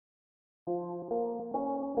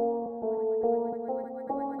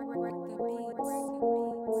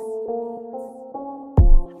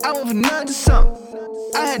I went from nothing to something.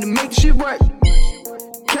 I had to make the shit work.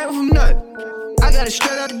 Came from nothing. I got it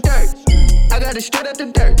straight out the dirt. I got it straight out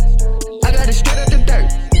the dirt. I got it straight out the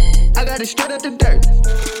dirt. I got it straight out the dirt.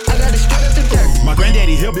 I got it straight out the dirt. My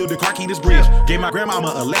granddaddy helped build the Clark-Eaters Bridge. Gave my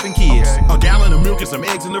grandmama 11 kids. A gallon of milk and some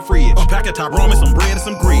eggs in the fridge. A pack of top ramen, some bread and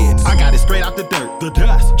some grits. I got it straight out the dirt, the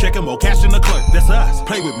dust. Checking more cash in the clerk. That's us.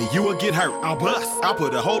 Play with me, you will get hurt. I'll bust. I'll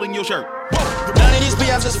put a hole in your shirt. None of these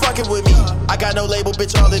BFs is fucking with me. I got no label,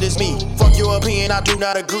 bitch, all of this me. Fuck your opinion, I do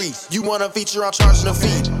not agree. You want a feature, I'm charging a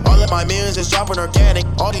fee. All of my millions is dropping organic.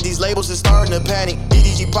 All of these labels is starting to panic.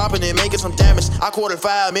 DDG popping and making some damage. I quartered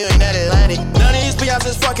 5 million at Atlantic. None of these BFs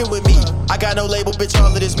is fucking with me. I got no label, bitch, all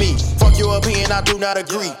of this me. Fuck your opinion, I do not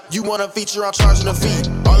agree. You want a feature, I'm charging a fee.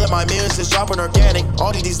 All of my millions is dropping organic.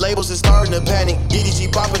 All of these labels is starting to panic.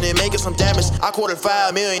 DDG popping and making some damage. I quartered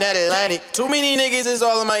 5 million at Atlantic. Too many niggas is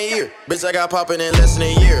all in my ear. Bitch, I got popping in less than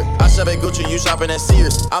a year. I shop at Gucci, you shopping at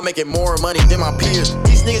Sears. I'm making more money than my peers.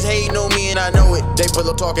 These niggas hating on me and I know it. They full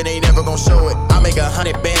of talking, they never gon' show it. I make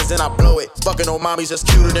 100 bands and I blow it. Fucking old mommies just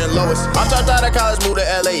cuter than Lois. I dropped out of college, moved to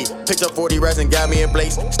LA. Picked up 40 rest and got me in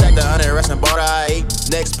place. Stacked 100 rest and bought a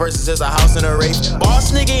I-8. Next person says a house in a race.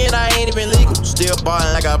 Boss nigga and I ain't even legal. Still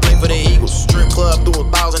ballin' like I play for the Eagles. Strip club through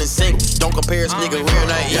 1,000 singles. Don't compare us, nigga, we're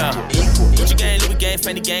not equal. Gucci gang, Louis gang,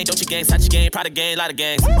 Fendi gang, Dolce gang, Sachi gang, Prada gang, lot of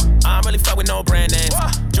gangs. I don't really fuck with no brand names.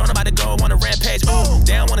 Join about to go on a rampage. Ooh,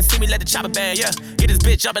 they don't wanna see me, let the chopper bang. Yeah, get this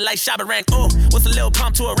bitch jumping like Shabba Rank. Ooh, what's a little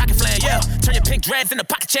pump to a rocket flame? Yeah, turn your pink dreads into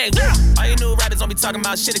pocket chain. All you new rappers don't be talking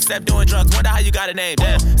about shit except doing drugs. Wonder how you got a name.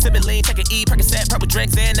 Damn, sipping lean, take an E, Percocet, purple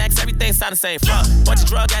drinks, Xanax, everything sound the same. Fuck, bunch of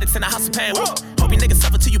drug addicts in the house of pain. Woo, hope you niggas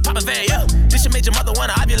suffer till you pop a vein. Yeah, this should make your mother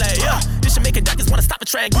wanna ovulate. Yeah, this should make a doctors wanna stop a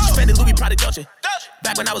train. Gucci, Fendi, Louis, Prada, Dolce.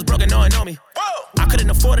 Back when I was broke and no one know me. I couldn't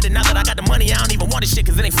afford it, and now that I got the money, I don't even want this shit,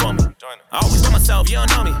 cause it ain't for me. I always know myself, you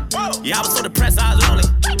don't know me. Yeah, I was so depressed, I was lonely.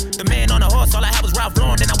 The man on the horse, all I had was Ralph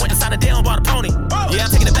Lauren, then I went inside a deal and bought a pony. Yeah,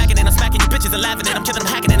 I'm taking it back and then I'm smacking you bitches and laughing, and I'm killing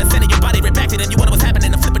them, hacking and I'm sending your body right back to them. You wonder what's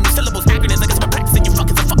happening, I'm flipping new syllables, acronyms, like it's my practice, and you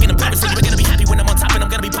fucking so fucking embarrassing. You're gonna be happy when I'm on top, and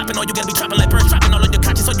I'm gonna be popping, or you're gonna be dropping like birds dropping all on your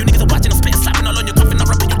conscience. So you niggas are watching, I'm spitting, slapping all on your coffin,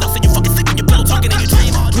 I'm rapping your dust, and you fucking sick, and you pillow talking, and you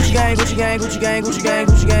dream all day. Gucci gang, Gucci gang, Gucci gang,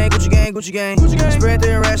 Gucci gang, Gucci gang, Gucci gang, Gucci gang. Spread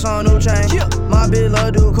their racks on new chain. My bitch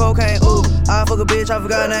love do cocaine. Ooh, I fuck a bitch, I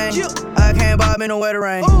forgot her name. I can't buy me no wetter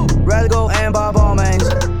rain. Rather go and buy ball mains.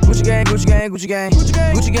 Gucci gang, Gucci gang, Gucci gang, Gucci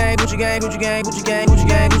gang, Gucci gang, Gucci gang, Gucci gang, Gucci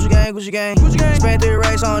gang, Gucci gang, Gucci gang, Gucci gang. Spent 3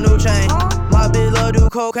 racks on new chain. My bitch love do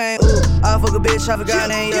cocaine. Ooh, I fuck a bitch, I forgot her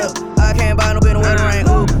name. Yeah, I can't buy no bitch no wetter rain.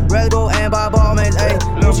 Ooh, rather go and buy ball mains. Ayy,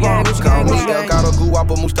 Gucci gang, Gucci gang, Gucci gang. Got a goo up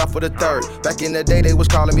a Mustafa the third. Back in the day, they was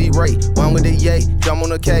calling me Ray. One with the yay, jump on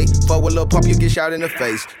the K. Fuck with Lil Pump, you get shot in the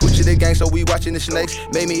face. Gucci the gang, so we watching the snakes.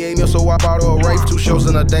 Made me 8 meal, so I bought her a rape. 2 shows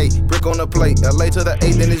in a day, brick on the plate. LA to the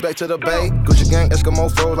 8, then it's back to the Bay. Gucci gang,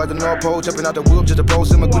 Eskimo froze like the North Pole. Jumping out the whoop, just a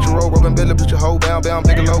pose in my Gucci roll. Robin Billy, put your hoe down,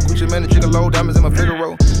 Bigelow. Gucci man, the Gigolo, diamonds in my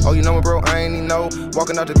Figaro. Oh, you know me, bro, I ain't even know.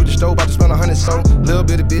 Walking out the Gucci store, about to spend 100 so. Little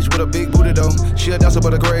bitty bitch with a big booty though. She a dancer,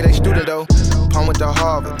 but a grade A student though. Palm with the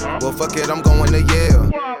Harvard. Well, fuck it, I'm going to Yale.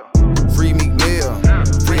 Free Meek Mill.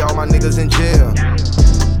 Free all my niggas in jail.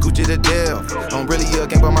 Gucci the deal. I'm really a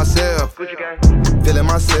gang by myself. Feeling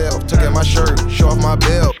myself. Took out my shirt. Show off my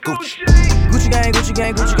belt. Gucci. Gucci gang, Gucci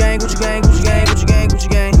gang, Gucci gang, Gucci gang, Gucci gang, Gucci gang, Gucci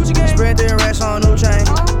gang, Gucci gang. Spread their racks on new chain.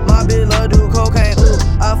 My bitch love do cocaine. Ooh,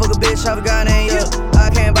 I fuck a bitch, I forgot her name. Yeah, I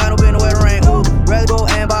can't buy no bitch no wetter rain. Ooh, rather go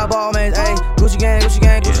and buy ball mains. Ayy, Gucci gang, Gucci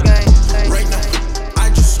gang, Gucci gang. Right now, I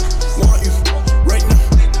just want you. Right now,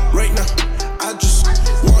 right now, I just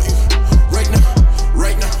want you. Right now,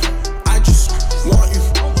 right now, I just want you.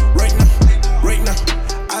 Right now, right now,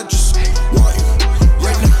 I just want you.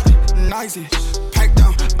 Right now, noisy, packed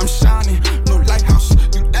down, I'm shining, no lighthouse.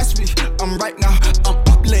 You ask me, I'm right now, I'm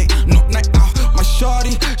up late, no night out. My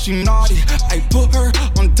shorty, she naughty, I put her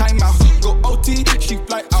on timeout. Go OT, she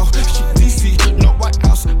fly out, she DC, no White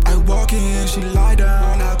House. I walk in, she lie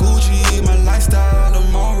down, I Gucci, my lifestyle.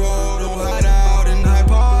 Tomorrow, don't hide out, in Hyde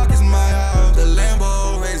Park is my house. The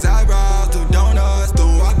Lambo, raise eyebrows, do donuts,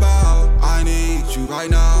 don't walk out. I need you right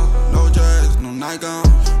now, no dress, no nightgown.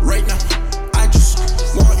 Right now, I just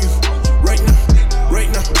want you. Right now, right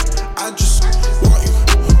now, I just want you.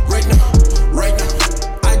 Right now, right now,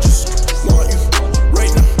 I just want you.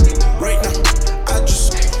 Right now, right now, I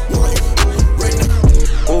just want you. Right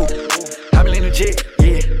now. Ooh, I been in the jet,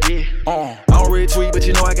 yeah. I don't really tweet, but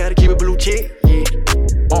you know I gotta keep it blue check, yeah.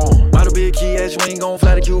 Model big key, ass you ain't gon'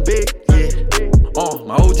 fly to Cubic, yeah.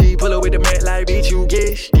 My OG pull up with the mat like bitch, you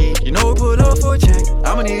guess, yeah. You know we pull up for a check,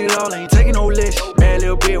 I'ma need it all, ain't taking no less. Bad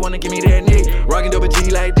little bitch wanna give me that neck, rockin' double G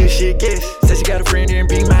like this shit, guess. Said she got a friend and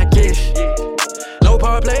be my guest, yeah. No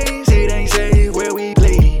power plays, it ain't safe where we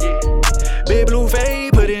play.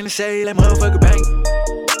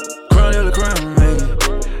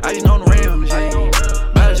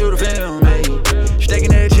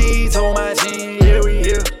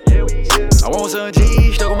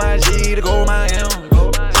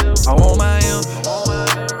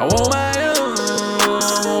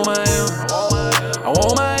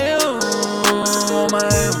 want my M. I want my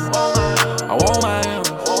M. I want my M.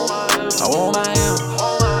 I want my M.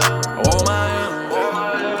 I want my M.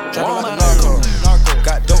 Trapping like a narco.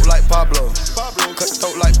 Got dope like Pablo. Cut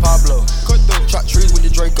throat like Pablo. Chop trees with the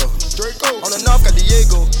Draco. On the north got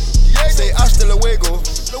Diego. Say hasta luego.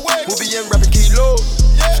 We'll be in rapping kilo.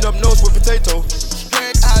 Snub nose with potato.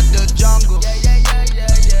 Straight out the jungle.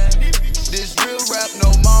 This real rap,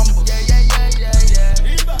 no mumble.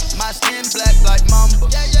 My skin black like mamba.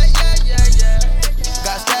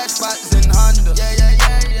 Got stash spots in Honda.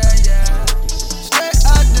 Straight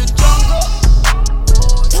out the jungle.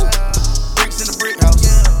 Bricks in the brick house.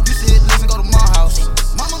 You see it, listen, go to my house.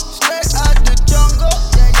 Mama, straight out the jungle.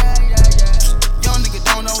 Young nigga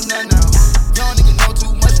don't know nothing now. Young nigga know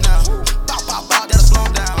too much now. Bop, bop, bop, that'll slow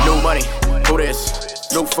down. New money, who this?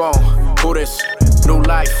 New phone, who this? New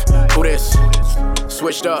life, who this?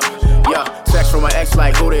 Switched up, yeah. Text from my ex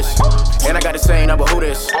like who this? And I got the same number, who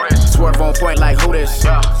this? Swerve on point like who this?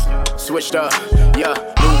 Switched up, yeah.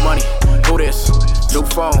 New money, who this? New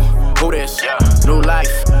phone, who this? New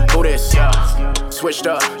life, who this? Switched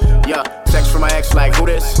up, yeah. Text from my ex like who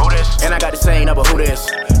this? And I got the same number, who this?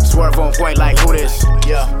 Swerve on point like who this?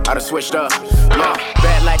 Yeah, I done switched up. Yeah,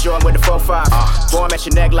 bad like Jordan with the 4-5. Boy, I'm at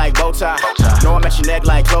your neck like bow tie. No, I'm at your neck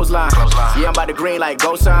like clothesline. Yeah, I'm by the green like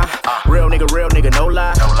go sign. Real nigga, no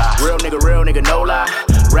lie. Real nigga, no lie.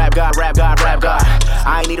 Rap God.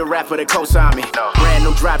 I ain't need a rap for the cosign me. Brand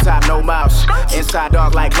new drop top, no mouse. Inside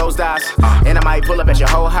dog like closed eyes. And I might pull up at your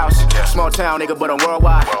whole house. Small town nigga, but I'm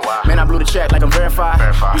worldwide. Man, I blew the check like I'm verified.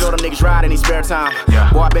 You know them niggas ride in these spare time.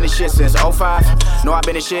 Boy, I been in shit since 05. No, I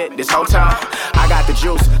been in shit this whole time. I got the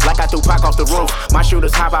juice, like I threw Pac off the roof. My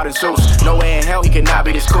shooters hop out in suits. No way in hell he cannot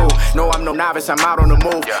be this cool. No, I'm no novice, I'm out on the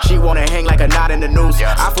move. She wanna hang like a knot in the noose.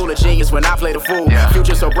 I fool a genius when I play the fool.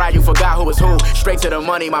 Future so bright you forgot who was who. Straight to the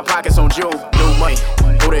money, my pockets on Jewel. New money,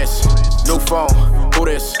 who this? New phone, who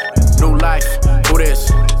this? New life, who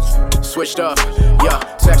this? Switched up, yeah.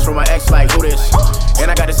 Text from my ex like who this? And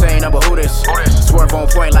I got the same number, who this? Swerve on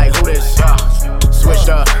point like who this? Switched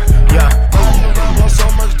up, yeah. I want so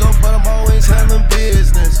much dope, but I'm always handling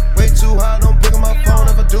business. Way too high, don't pick up my phone.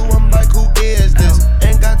 If I do, I'm like, who is this?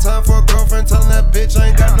 Ain't got time for a girlfriend, telling that bitch I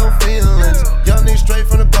ain't got no feelings. Young nigga straight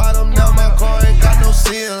from the bottom, now my car ain't got no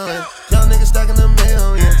ceiling. Young niggas stacking the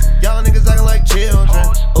millions, y'all niggas acting like children.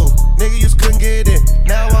 Oh, nigga, you just couldn't get in.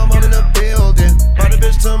 Now I'm up in the building. Brought a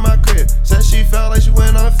bitch to my crib, said she felt like she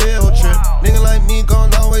went on a field trip. Nigga like me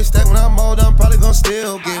gon' always stack. When I'm old, I'm probably gon'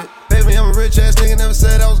 still get it. Baby, I'm a rich ass nigga, never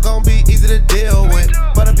said I was gon' be easy to deal with.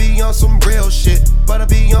 But I be on some real shit.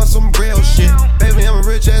 Baby, I'm a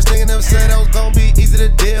rich ass nigga, never said I was gon' be easy to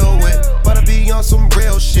deal with. But I be on some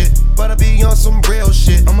real shit.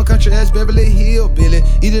 I'm a country ass Beverly Hill Billy.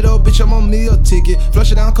 Eat it up, bitch, I'm on meal ticket.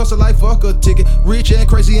 Flush it down, cost like fuck a ticket. Rich and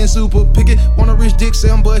crazy and super picky. Want a rich dick, say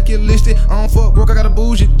I'm bucket listed. I don't fuck broke, I got a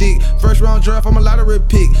bougie dick. First round draft, I'm a lottery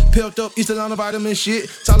pick. Pelt up, Eastern on the vitamin shit.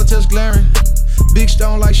 Tyler test glaring. Big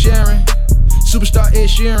stone like Sharon. Superstar Ed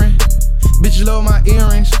Sheeran. Bitches love my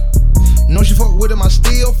earrings. Know she fuck with him, I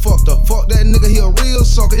still fucked her. Fuck that nigga, he a real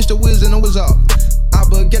sucker. It's the Wiz and the Wizard.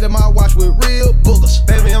 I get in my watch with real boogers.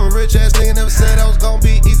 Baby, I'm a rich ass nigga, never said I was gon'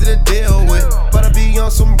 be easy to deal with. But I be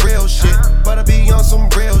on some real shit. Baby, I'm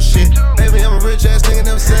a rich ass nigga,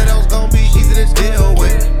 never said I was gon' be easy to deal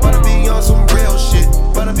with. But I be on some real shit.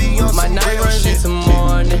 My night runs into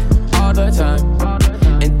morning all the time.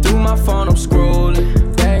 And through my phone I'm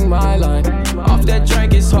scrolling, bang my line. Off that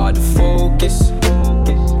drink it's hard to focus.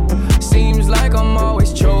 Seems like I'm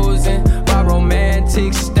always chosen by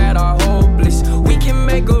romantics that are hopeless. We can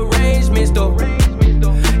make arrangements though.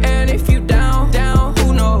 And if you down,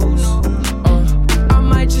 who knows? I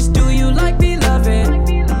might just do you like beloved.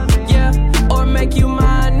 Yeah, or make you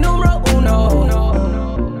my numero uno.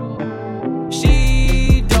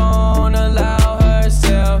 She don't allow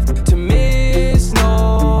herself to miss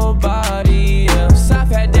nobody else. I've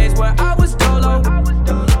had days where I was dolo,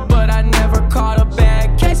 but I never caught a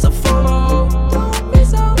bad case of FOMO.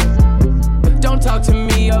 Don't talk to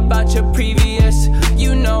me about your previous.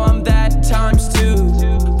 You know I'm that times two.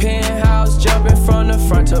 Penthouse jumping from the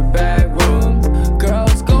front to back room.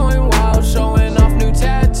 Girls going wild, showing off new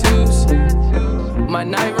tattoos. My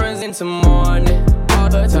night runs into morning all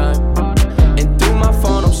the time. And through my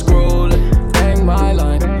phone I'm scrolling, bang my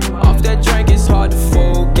line. Off that drink it's hard to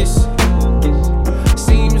focus.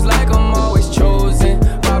 Seems like I'm always chosen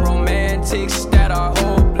by romantics that are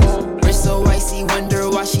hopeless. Wrist so icy, wonder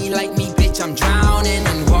why she like me, bitch, I'm drowning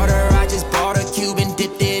in water. I just bought a cube and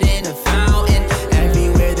dipped it in a fountain.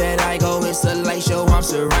 Everywhere that I go, it's a light show, I'm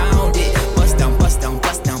surrounded.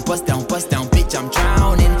 Bust down, bitch, I'm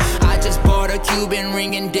drowning. I just bought a cube and diamond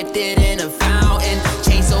ring and dipped it in a fountain.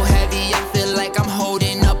 Chain so heavy, I feel like I'm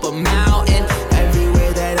holding up a mountain.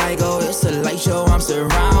 Everywhere that I go, it's a light show, I'm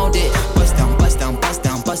surrounded. Bust down, bust down, bust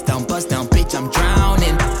down, bust down, bust down, bitch, I'm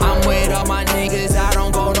drowning. I'm with all my niggas, I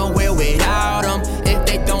don't go nowhere without them. If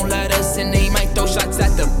they don't let us in, they might throw shots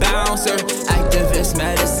at the bouncer. Activist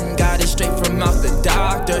medicine, got it straight from out the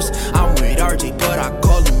doctors. I'm with RJ, but I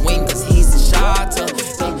call him Wayne, cause he's a shotter.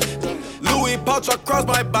 Louis pouch across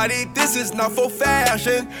my body, this is not for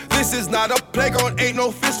fashion. This is not a playground, ain't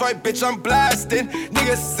no fist fight, bitch, I'm blasting.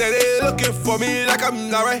 Niggas say they looking for me like I'm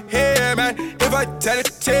not right here, man. If I tell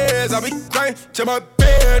it tears, I'll be crying to my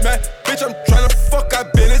bed, man. Bitch, I'm tryna fuck,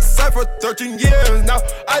 I've been inside for 13 years now.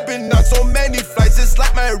 I've been on so many flights, it's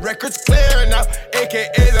like my record's clear now. AKA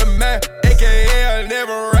the man, AKA I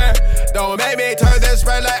never ran. Don't make me turn this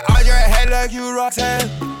red light on your head like you Roxanne.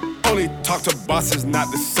 Only talk to bosses,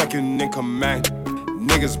 not the second in command.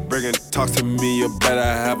 Niggas bringing talk to me, you better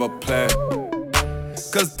have a plan.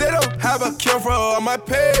 Cause they don't have a cure for all my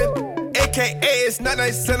pain. AKA it's not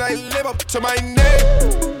nice and I live up to my name.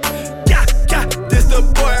 Yeah, this the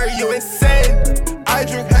boy, are you insane? I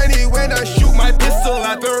drink honey when I shoot my pistol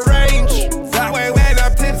at the range. That way when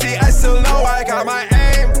I'm tipsy, I still know I got my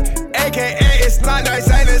aim. AKA it's not nice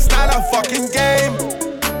and it's not a fucking game.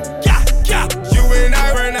 You and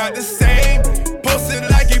I were not the same. Posted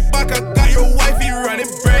like Ibaka, got your wifey running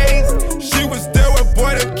brains. She was there with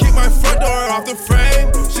boy to keep my front door off the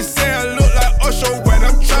frame. She say I look like Usher when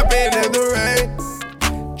I'm trapping in the rain.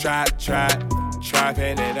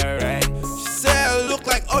 Trapping in the rain. She say I look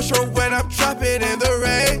like Usher when I'm trapping in the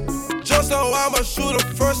rain. Just know I'm a shooter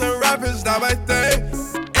first and rapping's not my thing.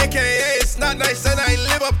 AKA it's not nice and I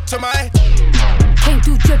live up to my. Came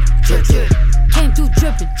through drippin', came through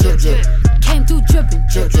drippin', came through drippin',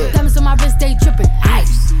 diamonds on my wrist, they drippin',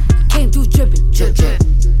 ice. Came through drippin',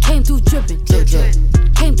 came through drippin',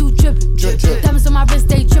 came through drippin', diamonds on my wrist,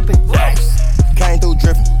 they drippin', ice. Came through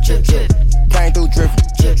drippin', came through drippin',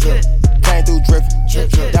 came through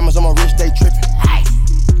drippin', diamonds on my wrist, they drippin', ice.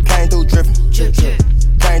 Came through drippin',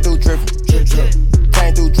 came through drippin',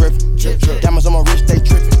 came through drippin', diamonds on my wrist, they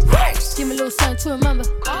drippin', ice. Give me a little something to remember.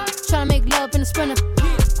 Tryna make love in a sprinter.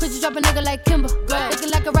 Quit you drop a nigga like Kimber. Looking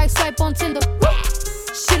like a right swipe on Tinder.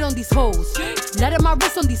 Shit on these hoes. Let up my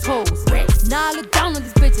wrist on these hoes. Now I look down on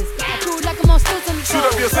these bitches. I feel like I'm on stilts on these Shoot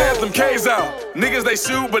hoes. up your sands, them K's out. Niggas they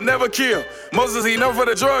shoot but never kill. Moses he known for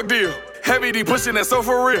the drug deal. Heavy D pushing that so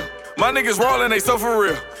for real. My niggas rollin', they so for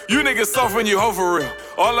real. You niggas soft when you hoe for real.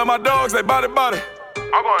 All of my dogs, they body. I'm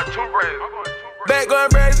going too crazy. Back going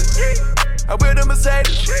crazy. I'm with the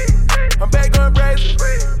Mercedes. I'm back going crazy.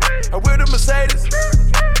 I'm with the Mercedes.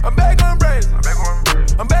 I'm back going crazy.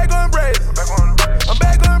 I'm back going crazy. I'm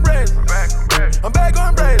back going crazy. I'm back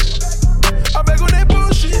going crazy. I'm back on that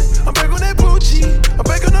bullshit. I'm back on that Gucci. I'm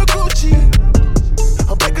back on the Gucci.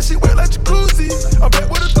 I'm back and she wet like jacuzzi. I'm back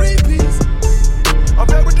with a 3-piece. I'm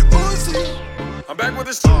back with the Uzi. I'm back with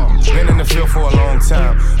this. Been in the field for a long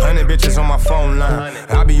time. 100 bitches on my phone line.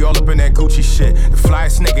 I be all up in that Gucci shit. The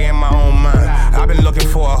flyest nigga in my own mind. I been looking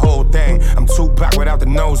for a whole thing. I'm Tupac without the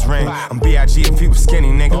nose ring. I'm B.I.G. if he was skinny,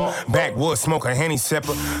 nigga. Backwood, smoke a Henny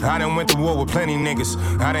sipper. I done went to war with plenty niggas.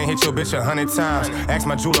 I done hit your bitch 100 times. Asked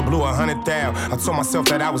my jeweler, blew 100,000. I told myself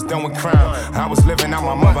that I was done with crime. I was living out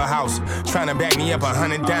my mother house, trying to back me up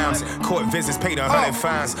 100 dimes. Court visits, paid 100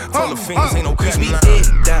 fines. Told the fiends ain't no cutting line.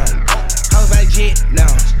 Hoes like jet now.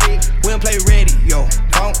 We don't play radio.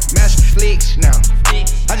 Don't master flicks now.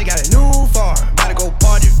 I just got a new farm. About to go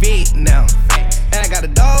party vet now. And I got the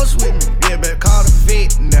dogs with me. Yeah, better call the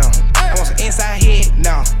vet now. I want some inside hit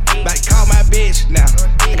now. About to call my bitch now.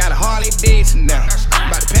 I got a Harley Davidson now.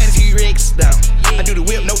 About to pat a few Ricks now. I do the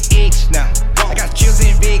whip, no X now. I got chills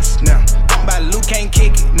and Vicks now. I'm about to Luke can't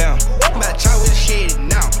kick it now. I'm about to try with the shit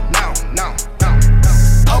now.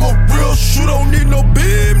 I'm a real shooter, don't need no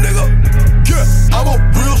bib, nigga. Yeah, I'm a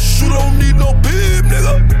real shooter, don't need no bib,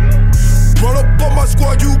 nigga. Run up on my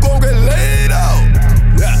squad, you gon' get laid out.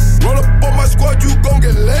 Yeah, run up on my squad, you gon'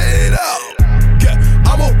 get laid out. Yeah,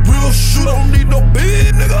 I'm a real shooter, don't need no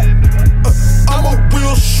bib, nigga. I'm a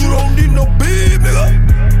real shooter, don't need no bib, nigga.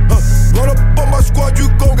 Run up on my squad, you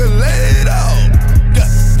gon' get laid out. Yeah,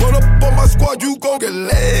 run up on my squad, you gon' get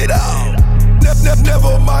laid out.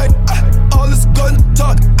 Never mind, all this gun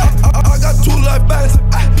talk. I got 2 life bands,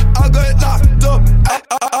 I got locked up.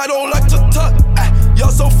 I don't like to talk, y'all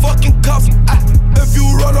so fucking cuffed. If you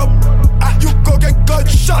run up, you go get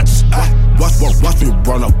gunshots. Watch me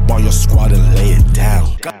run up on your squad and lay it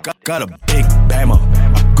down. Got a big bammer,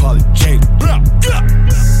 I call it J.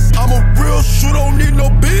 I'm a real shooter, don't need no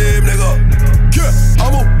bib, nigga. Yeah,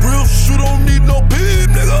 I'm a real shooter, don't need no bib,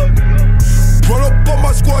 nigga. Run up on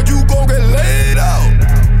my squad, you gon' get laid out.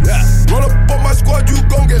 Yeah. Run up on my squad, you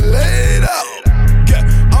gon' get laid out. Yeah.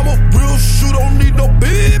 I'm a real shooter, don't need no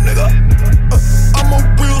beam, nigga. I'm a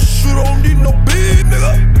real shooter, don't need no beam,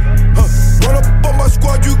 nigga. Run up on my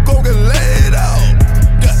squad, you gon' get laid out.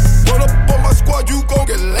 Yeah. Run up on my squad, you gon'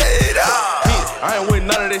 get laid out. Bitch, I ain't with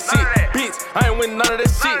none of that shit. Bitch, I ain't with none of that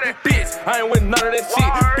shit. Bitch, I ain't with none of that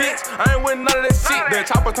shit. Bitch, I ain't with none of that shit. That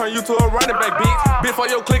chopper turn you to a running back, bitch. Before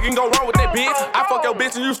your click and go wrong with that bitch. I fuck your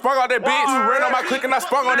bitch and you sprung on that bitch. You ran on my click and I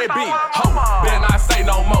sprung on that bitch. Ho, better not say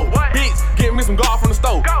no more. Bitch, give me some guard from the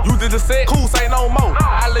stove. You did the set, cool, say no more.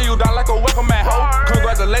 I lay you down like a welcome mat, ho.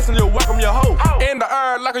 Congratulations, you welcome your hoe. In the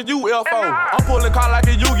air like a UFO. I'm pulling car like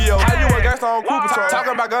a Yu-Gi-Oh. How you a gangster on crew patrol?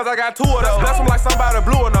 Talking about guns, I got 2 of those. Bless them like somebody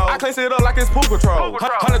blew a nose. I clean shit up like it's pool control.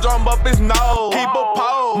 100 drum up his nose. Keep a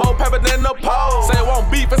pole. More paper than the pole. Say it won't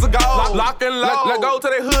beef, it's a goal. Lock and load. Let go to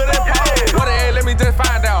the hood and pole. What the hell, let me just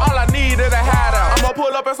find out. All I need is a hideout. I'ma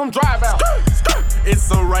pull up at some drive out.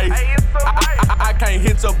 It's a race. I can't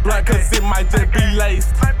hit your blunt cause it might just be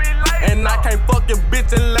laced. And I can't fuck your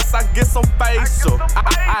bitch unless I get some facial.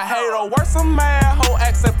 I hate her worse, a man, whole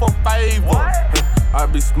accent for favor. I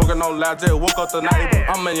be smoking on loud, just woke up the neighbor.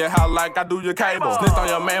 I'm in your house like I do your cable. Snitched on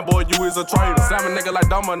your man, boy, you is a traitor. Slam a nigga like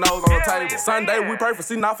dominoes on the table. Sunday, we pray for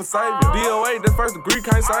C, not for savior. DOA, this first degree,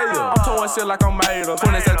 can't save you. I'm towing shit like I'm made her.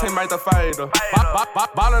 2017 made the fader.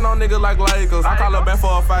 Ballin' on niggas like Lakers. I call her back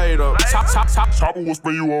for a fader. Chopper will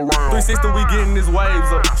spin you around. 360, we getting these waves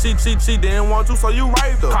up. She didn't want you, so you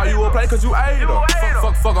raped her. Call you a play cause you ate her.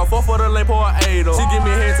 Fuck her, 4 for the lane, pour her 8 her. She give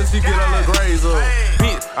me a head till she get a little graze up.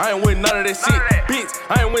 Bitch, I ain't with none of that shit. Bitch,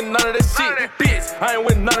 I ain't with none of that shit. Bitch, I ain't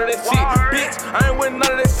with none of that shit. Bitch, I ain't with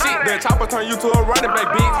none of that shit. That chopper turn you to a running back,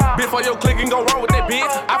 bitch. Before your click and go wrong with that bitch.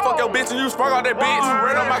 I fuck your bitch and you sprung on that bitch. You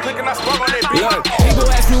ran on my click and I sprung on that bitch. Look, people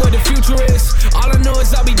ask me what the future is. All I know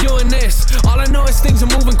is I'll be doing this. All I know is things are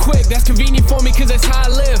moving quick. That's convenient for me cause that's how I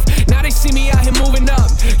live. Now they see me out here moving up.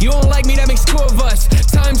 You don't like me, that makes 2 of us.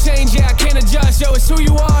 Time change, yeah, I can't adjust. Yo, it's who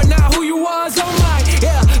you are, not who you was. Oh my,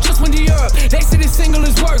 yeah, just went to Europe. They say this single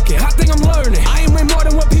is working. I think I'm learning. I am way more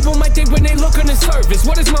than what people might think when they look on the surface.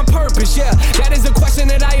 What is my purpose? Yeah, that is a question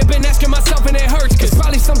that I have been asking myself and it hurts. Cause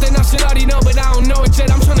probably something I should already know, but I don't know it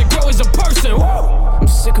yet. I'm trying to grow as a person. Whoa. I'm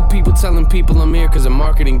sick of people telling people I'm here cause of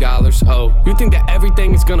marketing dollars. Oh, you think that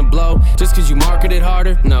everything is gonna blow just cause you market it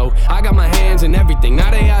harder? No, I got my hands in everything. Now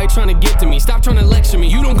they out trying to get to me. Stop trying to lecture me.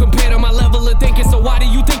 You don't compare to my level of thinking, so why do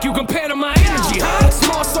you think you compare to my energy? Huh?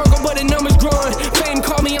 Small circle, but the numbers growing. Fame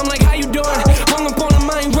call me, I'm like, how you doing? Hung up on the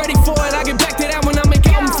mind, ready for it. I get back to that when I make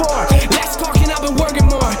album for it. Less talking, I've been working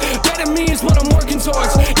more. Better me is what I'm working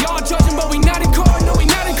towards. Y'all judging, but we not in court. No, we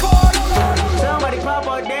not in court. Somebody pop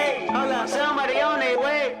all day. Hold up. Somebody on their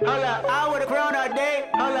way. Hold up. I would've grown all day.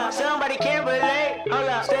 Hold up. Somebody can't relate. Hold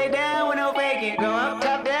up. Stay down with no faking. Go up,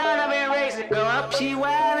 top down, I've been racing. Go up, she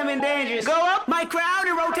wild, I'm in dangerous. Go up, my crowd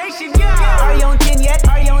in rotation, yeah. Are you on 10 yet?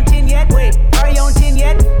 Are you on 10 yet? Wait, are you on 10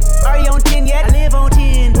 yet? Are you on 10 yet? I live on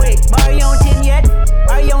 10. Wait, are you on 10 yet?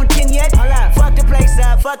 Are you on 10 yet? Hold up. Fuck the place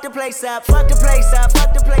up, fuck the place up, fuck the place up,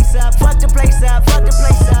 fuck the place up, fuck the place up, fuck the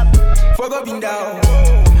place up. Fuck up and down,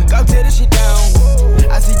 go tear the shit down.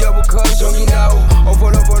 I see double cups, jogging now. Oh,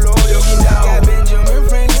 follow, jogging down. Got Benjamin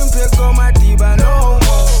Franklin, pick on my diva, no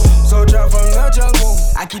homo. Soldier from the jungle.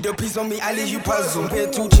 I keep the peace on me, I leave you puzzle.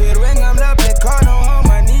 Pay 2 chair when I'm not pay card on her.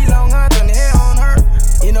 My knee longer than hair on her.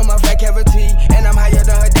 You know my fat cavity, and I'm higher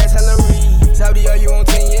than her dad's salary. Saudi, are you on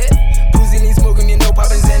 10 yet? Pussy lean smoking, you know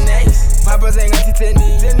Papa's and nice. Papa's ain't got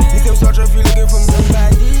tennis. You can search if you looking from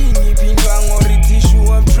somebody. Me pin down on the tissue,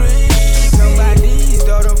 I'm free. Somebody's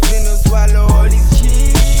daughter finna swallow all these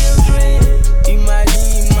children. In my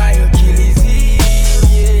Achilles heel,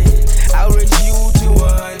 yeah. I'll raise you to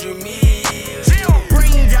 100 million.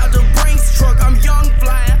 Bring out the Brinks truck, I'm young,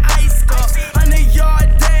 flying ice cup.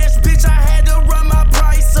 100-yard dash, bitch, I had to run my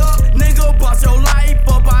price up. Nigga, boss your life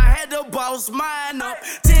up, I had to boss mine up.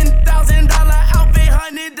 $10,000 outfit,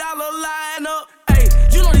 $100 line up. Hey,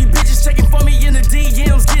 you know these bitches checking for me in the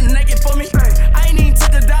DMs, getting naked for me. I ain't even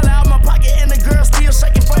took $1 out my pocket and the girl still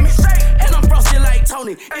shaking for me. And I'm frosty like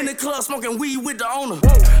Tony, in the club smoking weed with the owner.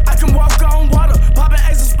 I can walk on water, popping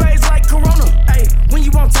ace of spades like Corona. Hey, when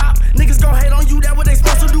you on top, niggas gon' hate on you, that what they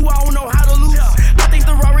supposed to do, I don't know how to lose. I think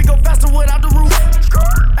the Rari go faster without the roof.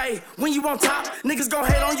 Hey, when you on top, niggas gon'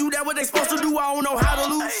 hate on you, that what they supposed to do, I don't know how to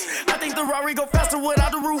lose. I think the Rari go faster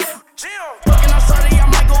without the roof. Fucking on Sunday, I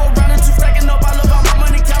might go around and 2 stacking up, I love all my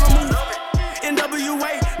money, count move.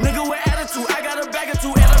 NWA, nigga with attitude, I got a bag or 2,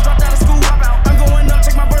 and I dropped out of school. I'm going up,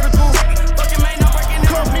 check my vertical. Fucking man, I'm breaking it.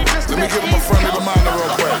 Let me give him a friendly reminder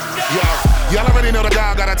of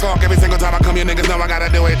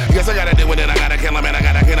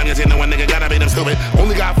to it.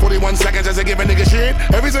 Only got 41 seconds just to give a nigga shit.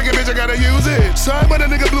 Every second bitch I gotta use it. Sorry, but a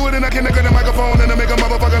nigga blew it and I can't look at the microphone and I make a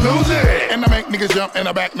motherfucker lose it. And I make niggas jump and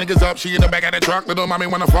I back niggas up. She in the back of the truck. Little mommy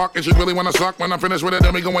wanna fuck and she really wanna suck. When I'm finished with it,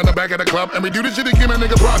 then we go in the back of the club and we do this shit again, a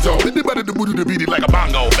nigga pronto. Hit the butt the booty to beat it like a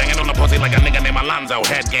bongo. Banging on the pussy like a nigga named Alonzo.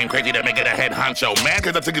 Head game crazy to make it a head honcho. Mad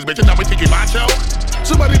cause I took his bitch and now we think he macho.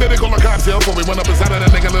 Somebody better call a cocktail before we went up inside of that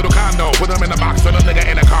nigga little condo. Put him in the box, turn a nigga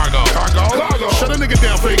in a cargo. Shut a nigga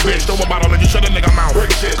down, fake bitch. Throw a bottle and you shut a nigga mouth.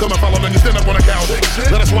 Come and follow, then you stand up on the couch.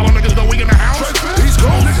 Let us swallow niggas know we in the house. He's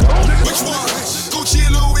cold. Which one? Gucci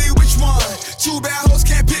and Louis, which one? Two bad hoes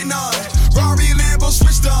can't pick none. Rari, Lambo,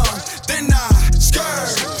 switched on. Then I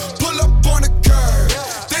skirt. Pull up on the curb.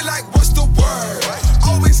 They like, what's the word?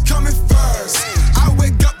 Always coming first. I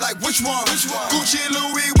wake up like, which one? Gucci and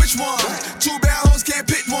Louis, which one? Two bad hoes can't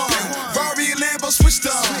pick one. Rari, Lambo, switched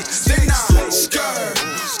on. Then I skirt.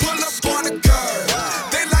 Pull up on the curb.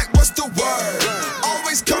 They like, what's the word?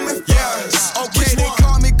 Always coming first. Okay, they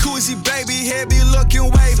call me Koozie, baby. Hair be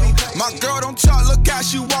looking wavy. My girl don't talk, look how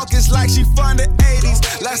she walk, it's like she from the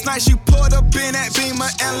 80s. Last night she pulled up in that Beamer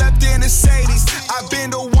and left in the Sadies. I been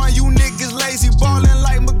the one, you niggas lazy, ballin'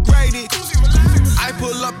 like McGrady. I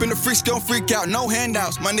pull up in the freaks, don't freak out, no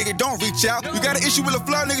handouts. My nigga don't reach out. You got an issue with a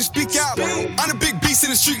flow, nigga speak out. I'm the big beast in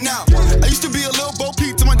the street now. I used to be a little Bo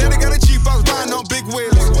Peep till my daddy got a Jeep, I was riding on big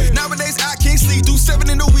wheels. Nowadays I can't sleep, do 7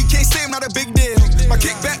 in a week, can't say I'm not a big deal. My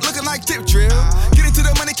kickback looking like tip drill. Get into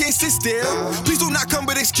the money, can't sit still. Please do not come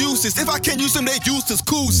with excuses. If I can't use them, they use this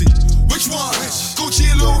Koozie. Which one? Gucci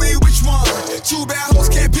and Louis, which one? Two bad hoes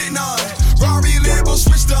can't pick none. Rari, Lambo,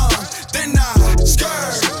 switched on. Then I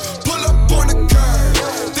skirt. Pull up on the curb.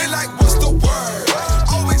 They like, what's the word?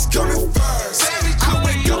 Always coming first. I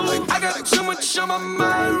wake up like I got too much on my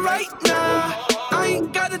mind right now. I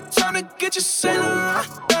ain't got the time to get you sitting right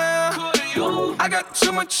now. I got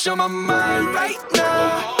too much on my mind right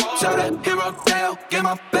now. Tell that hero Dale, get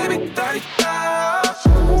my baby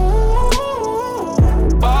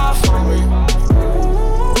 30,000. Buy for me.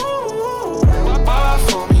 Buy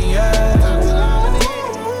for me, yeah.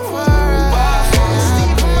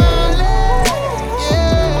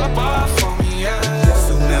 Buy for me, yeah.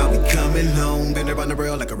 Soon I'll be coming home. Been around the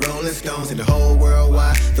world like a Rolling Stone. See the whole world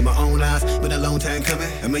wide through my own eyes. Been a long time coming.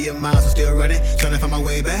 A million miles, I'm still running. Trying to find my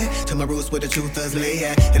way back to my roots where the truth does lay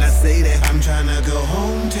at. And I say that I'm trying to go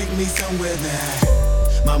home. Take me somewhere that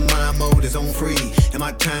my mind mode is on free, and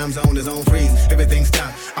my time zone is on freeze. Everything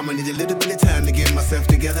stopped. I'ma need a little bit of time to get myself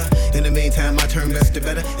together. In the meantime, I turn best to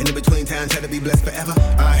better. And in between time, try to be blessed forever.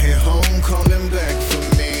 I hear home calling back for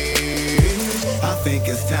me. I think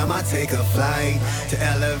it's time I take a flight to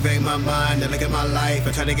elevate my mind and look at my life.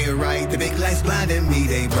 I try to get right. The big lights blinding me,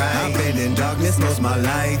 they bright. I've been in darkness most of my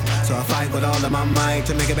life, so I fight with all of my might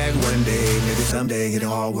to make it back one day. Maybe someday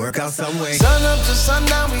it'll all work out some way. Sun up to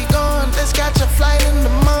sundown, we gone. Let's catch a flight in the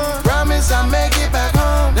morning. Promise I'll make it back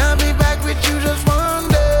home. I'll be back with you just one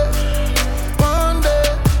day. One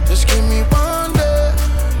day. Just give me one day.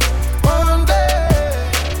 One day.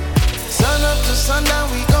 Sun up to sundown,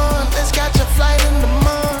 we gone. Let's catch a flight in the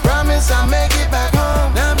morning. Promise I'll make it back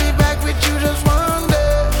home. I'll be back with you just one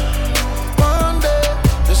day. One day.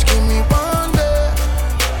 Just give me one day.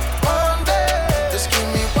 One day. Just give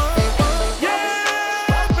me one day.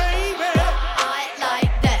 Yeah, baby. I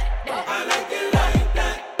like that. I like it like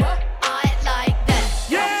that. I like that.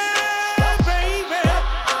 Yeah, baby. I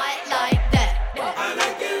like that. I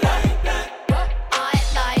like it like that. I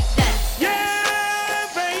like that. Yeah,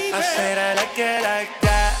 baby. I said I like it like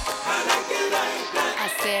that. I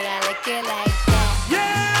said I like it like that.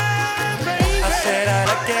 Yeah, baby. I said I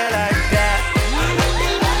like it like that.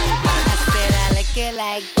 I said I like it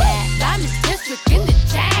like that. I'm in district in the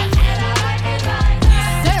chain.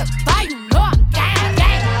 Certified, you know I'm gang,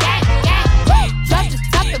 gang, gang, gang. Drop the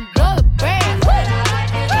top and blow the brand.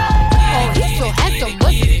 Oh, he's so handsome,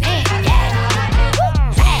 what's his name?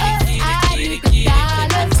 I need the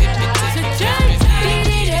dollars. So just beat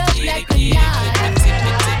it up like a yacht.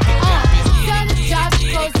 Tell the job to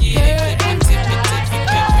close the curtain.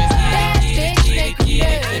 Bad bitch, make a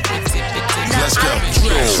nerve. Let's go.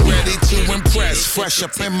 Dress ready to impress. Fresh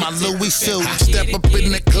up in my Louis suit. Step up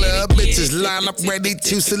in the club, bitches line up ready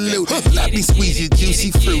to salute. Let me squeeze your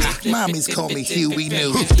juicy fruit. Mommies call me Huey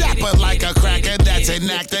New. Dapper like a cracker, that's an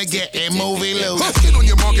actor getting movie loose. Get on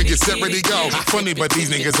your mark and get set, ready, go. Funny, but these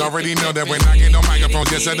niggas already know that when I get on microphone,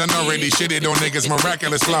 just I done already shitted on niggas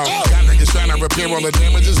miraculous flow. Got niggas trying to repair all the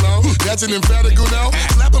damages low. That's an emphatic no.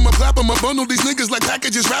 Slap 'em up, bundle these niggas like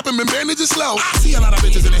packages, wrap 'em and bandages slow. I see a lot of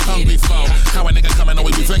bitches and they hungry for how a nigga coming,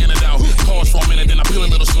 always be flinging it out. Pause for a minute, then I feel a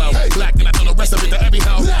little slow. Black and I throw the rest of it to every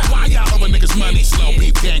hoe. Why y'all over niggas money slow?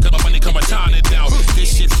 Beef gang, got my money come retarded down.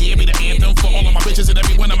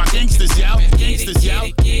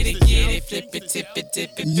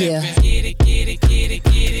 Yeah.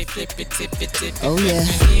 Oh yeah.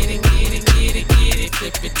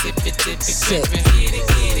 Sick.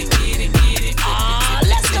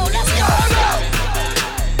 Let's go.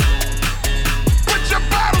 Put your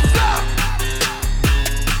bottles up.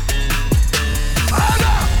 Hold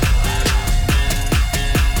up.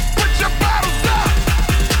 Put your bottles up.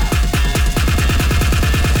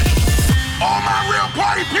 All my real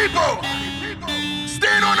party people,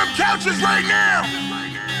 stand on them couches right now.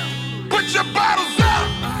 Put your bottles up.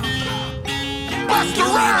 Bust a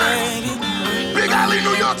rhyme. Big Alley,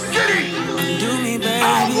 New York City. Do me, baby.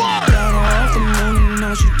 Got her off the moon and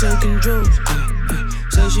now she taking drugs.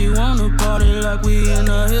 Say she wanna party like we in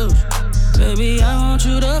the hills. Baby, I want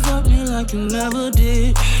you to fuck me like you never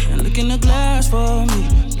did. And look in the glass for me.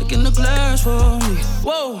 Look in the glass for me.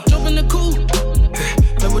 Whoa, jump in the coupe.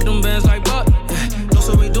 Play with them bands like Buck. No,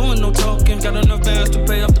 so we doing no talking. Got enough bands to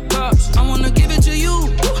pay off the cops. I wanna give it to you.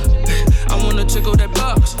 I wanna tickle that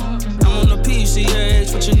box. I'm on the PCH,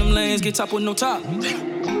 switching them lanes, get top with no top.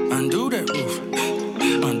 Undo that roof,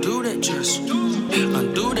 undo that chest,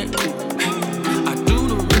 undo that coupe. I do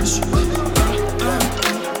the wrist.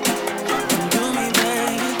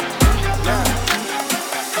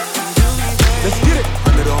 Let's get it.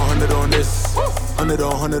 100 on this, 100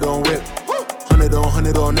 on whip, 100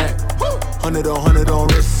 on that, 100 on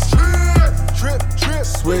wrist. Trip,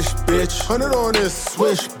 swish, bitch. 100 on this,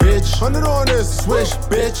 swish, bitch. 100 on this, swish,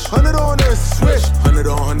 bitch. 100 on this, swish. 100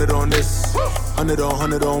 on this,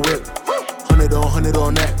 100 on whip, 100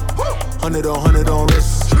 on that, 100 on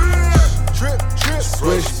wrist. Trip,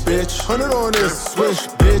 swish, bitch. 100 on this, swish,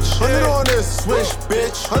 bitch. 100 on this, swish,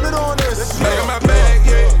 bitch. 100 on this. Back in my bag,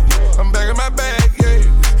 yeah. I'm back in my bag, yeah.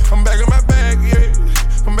 I'm back in my bag, yeah.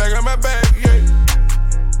 I'm back in my bag, yeah.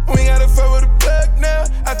 We gotta fuck with the plug now.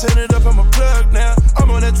 I turn it up, I'm a plug now. I'm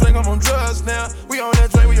on that drink, I'm on drugs now. We on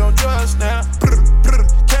that drink, we on drugs now.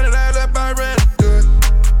 Canada left, I ran do it.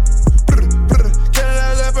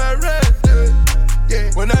 Canada left, I ran do it.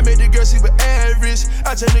 Yeah. When I made the girl, she was average.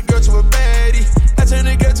 I turned the girl to a baddie. I turned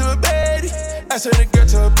the girl to a baddie. I turned the girl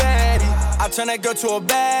to a baddie. I turn that girl to a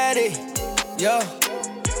baddie. Yeah.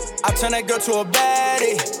 I turn that girl to a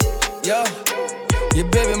baddie. Yeah. Your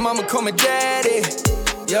baby mama call me daddy.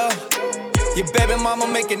 Yeah. Your baby mama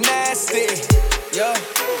make it nasty. Yeah.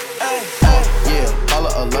 Hey. Yeah,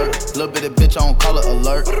 caller alert. Little bit of bitch on caller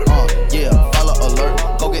alert. Yeah, follow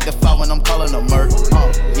alert. Go get the file when I'm calling a murk.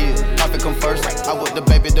 Yeah, profit come first. I with the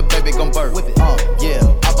baby gon' birth. Yeah,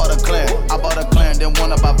 I bought a clan, then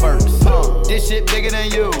one of my birds. This shit bigger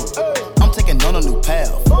than you. I'm taking on a new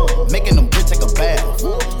path. Making them bitch take a bath.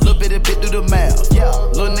 Little bit of bit do the math. Yeah,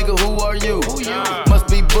 little nigga, who are you? Must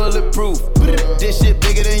be bulletproof. This shit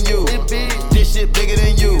bigger than you. This shit bigger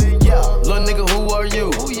than you. Little nigga, who are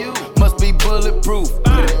you? Must be bulletproof.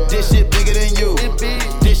 This shit bigger than you.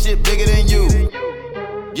 This shit bigger than you.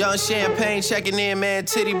 Young champagne checking in, man.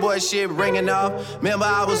 Titty boy shit ringing off. Remember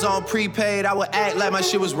I was on prepaid, I would act like my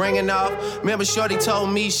shit was ringing off. Remember Shorty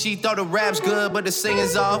told me she thought the rap's good, but the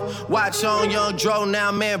singing's off. Watch on Young Dro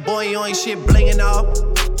now, man. Boy, you ain't shit blinging off.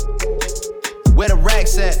 Where the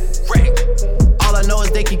racks at? All I know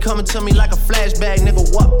is they keep coming to me like a flashback,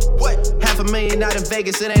 nigga. What? $500,000 out in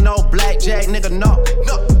Vegas, it ain't no blackjack, nigga. No.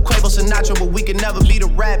 Quavo Sinatra, but we can never be the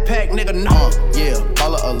Rat Pack, nigga. No. Yeah,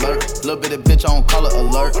 caller alert. Little bit of bitch on caller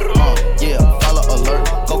alert. Yeah, follow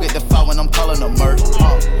alert. Go get the file when I'm calling a murk.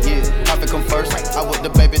 Yeah, profit come first. I with the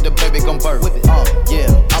baby gon' birth. Yeah,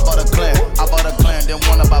 I bought a clan, then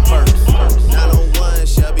one of my birds. 901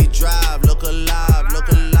 Shelby Drive, look alive.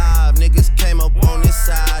 Niggas came up on this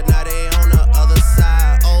side, now they on the other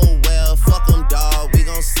side. Oh well, fuck them, dawg. We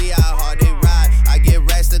gon' see how hard they ride. I get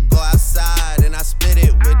racks to go outside, and I split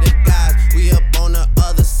it with the guys. We up on the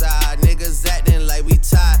other side, niggas acting like we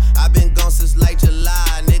tied. I been gone since like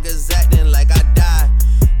July, niggas acting like I died.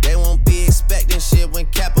 They won't be expecting shit when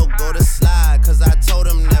Capo go to slide. Cause I told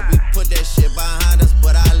them that we put that shit behind us,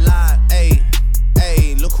 but I lied.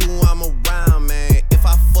 Hey, look who I'm around, man. If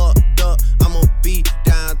I fucked up, I'ma be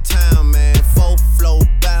downtown, man. Full flow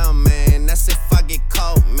bound, man. That's if I get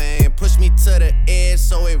caught, man. Push me to the edge,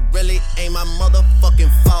 so it really ain't my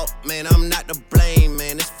motherfucking fault, man. I'm not to blame,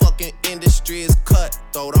 man. This fucking industry is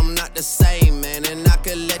cutthroat. I'm not the same, man. And I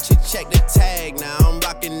could let you check the tag now. I'm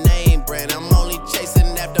rocking name brand. I'm only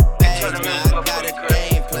chasing after bags now. I got a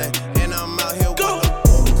game plan, and I'm out here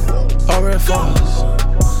with All red phones,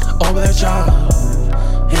 all black charm.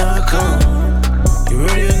 Here I come, you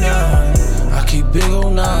ready or not? I keep big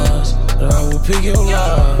on knives, but I will pick your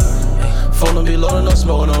line. Phone them be loading up,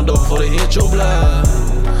 smoking on dope before they hit your blood.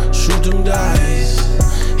 Shoot them dice,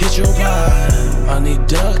 hit your pie. I need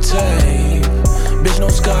duct tape, bitch, no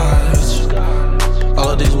scars. All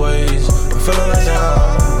of these ways, I'm feeling like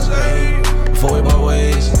down. Before we part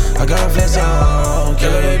ways, I gotta flex out.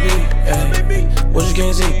 Killer baby, ay. What you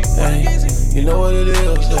can't see, ay. You know what it is,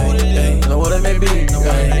 ay. Know what it may be,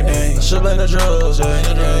 ay. I should blame the drugs,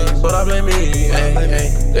 ay. But I blame me,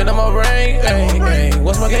 ay. Then I'm my brain, ay.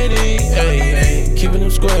 What's my KD, ay. Keeping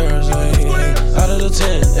them squares, ay. Out of the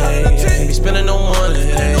 10, ay. Be spending no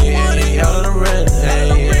money, ay. Out of the rent,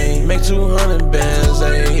 ay. Make 200 bands,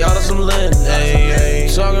 ay. Out of some lint, ay.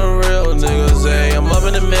 Talking real niggas, ay. I'm up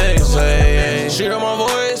in the mix, ay. She heard my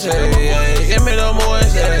voice, ay. Give me the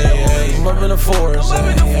voice, ay. I'm up in the forest,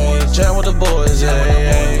 ay. Chat with the boys,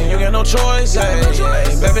 ay. You got no choice, ay.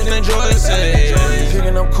 Bad bitch named Joyce, ay.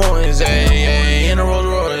 Picking up coins, ay. In a Rolls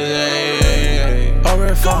Royce, ay. All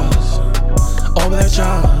red falls, all black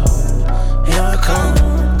child. Here I come,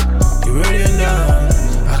 you ready or not?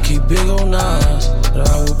 I keep big old knives, but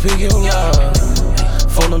I will pick your love.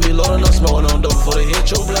 Phone them be loading up, smoking on dope before they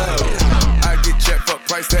hit your blood. I get checked for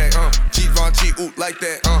price tag, Givenchy, ooh, like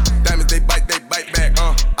that, Diamonds, they bite back,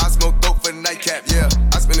 I smoke dope for the nightcap, yeah.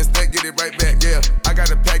 I spin a stack, get it right back, yeah. I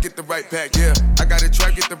got a pack, get the right pack, yeah. I got a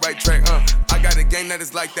track, get the right track, I got a game that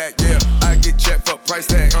is like that, yeah. I get checked for price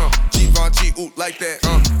tag, Givenchy, ooh, like that,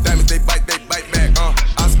 Diamonds, they bite back,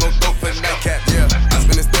 I smoke dope for the nightcap, yeah. I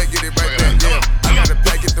spin a stack, get it right back, yeah. I got a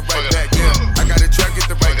pack, get the right pack, yeah. I got a track,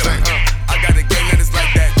 get the right track, I got a game that is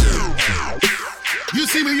like that, yeah. You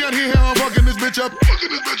see me out here, how I'm fucking this bitch up.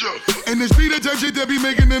 And this beat that type shit that be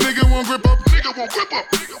making the nigga won't grip up.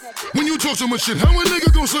 When you talk so much shit, how a nigga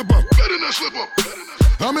gon' slip up? Better not slip up.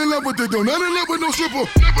 I'm in love with it though, not in love with no stripper.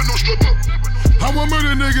 Never no stripper. I want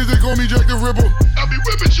murder niggas, they call me Jack the Ripper. I be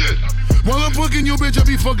ripping shit. While I'm fucking your bitch, I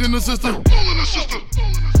be fucking the sister. All in the sister.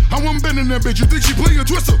 I want bending that bitch, you think she play a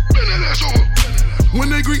twister? Bend that ass over. When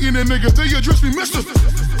they greeting that niggas, they address me mister.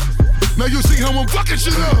 Now you see how I'm fucking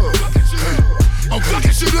shit up. I'm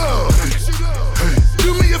fucking shit up.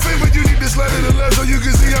 Do me a favor, you need to slide in the left so you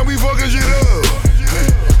can see how we fucking shit up.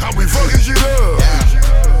 How we fucking shit up.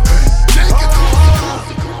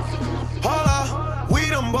 Holla, we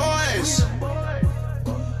them boys.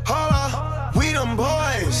 Holla, we them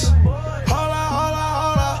boys. Holla, holla,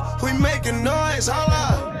 holla, we making noise.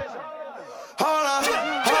 Holla, holla,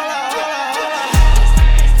 holla,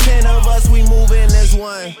 holla. 10 of us, we moving as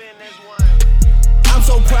one. I'm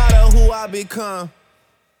so proud of who I become.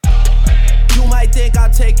 You might think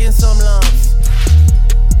I'm taking some lumps.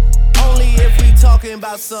 Only if we talking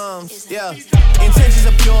about sums. Yeah, intentions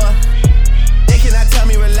are pure. They cannot tell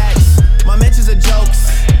me relax. My mentions are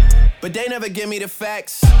jokes, but they never give me the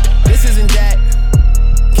facts. This isn't that.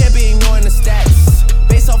 Can't be ignoring the stats.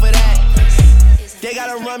 Based off of that, they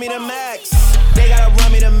gotta run me the max. They gotta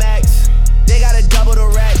run me the max. They gotta double the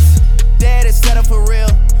racks. They had it set up for real,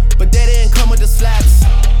 but they didn't come with the slaps.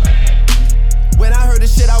 When I heard the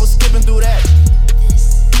shit, I was skipping through that.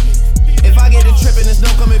 If I get to tripping, there's no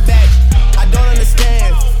coming back. I don't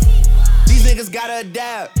understand. These niggas gotta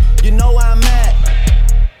adapt. You know where I'm at.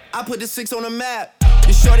 I put the 6 on the map.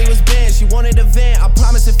 Your shorty was bent, she wanted a vent. I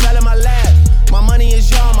promise it fell in my lap. My money is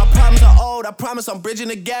young, my problems are old. I promise I'm bridging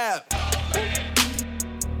the gap.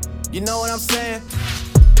 You know what I'm saying?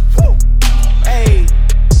 Hey,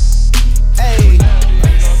 hey,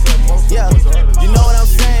 yeah. You know what I'm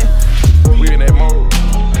saying? We in that mode.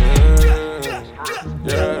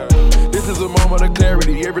 Yeah. This is a moment of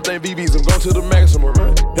clarity. Everything VVs, I'm going to the maximum.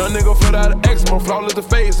 Young nigga flood out of eczema, flawless the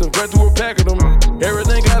face, and ran through a pack of them.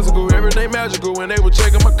 Everything classical, everything magical. When they were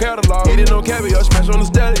checking my catalog, eating no caviar, smash on the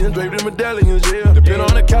stallions, draped in medallions, yeah. Depend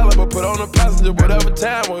on the caliber, put on the passenger, whatever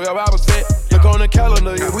time, wherever I was at. Look on the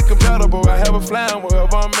calendar, yeah, we compatible. I have a flying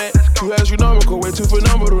wherever I'm at. 2 astronomical, way too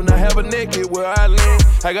phenomenal. Now have a naked where I land.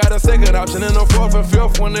 I got a second option and a 4th and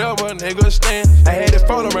 5th whenever a nigga stand. I had it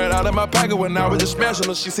falling right out of my pocket when I was just smashing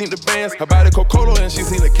her. She seen the bands. Her body Coca-Cola and she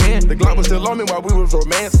seen the can. The Glock was still on me while we was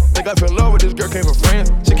romance. Think I fell in love with this girl, came from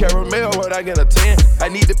France. She caramel when I get a 10. I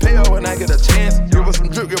need to pay her when I get a chance. Give her some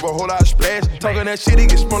drip, give her a whole lot of splash. Talking that shit, he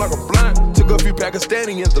get small like a blunt. Took a few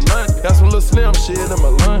Pakistani into lunch. Got some little slim shit in my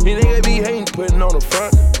lunch. He nigga be hating, putting on the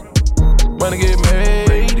front. Money get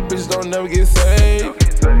made, these bitches don't never get saved.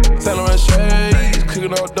 Selling my shades,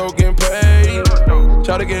 cooking up dope, getting paid.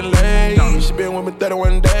 Try to get laid, she been with me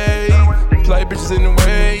 31 days. Like bitches in the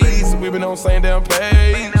ways, we been on the same damn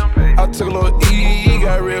page. I took a little E,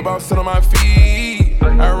 got red ball sit on my feet.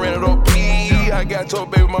 I ran it up P, I got your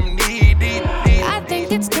baby mama needy. I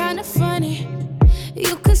think it's kinda funny.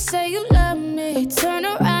 You could say you love me, turn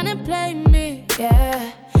around and play me,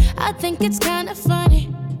 yeah. I think it's kinda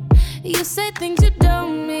funny. You say things you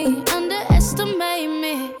don't mean, underestimate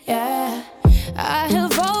me, yeah. I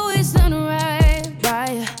have always done right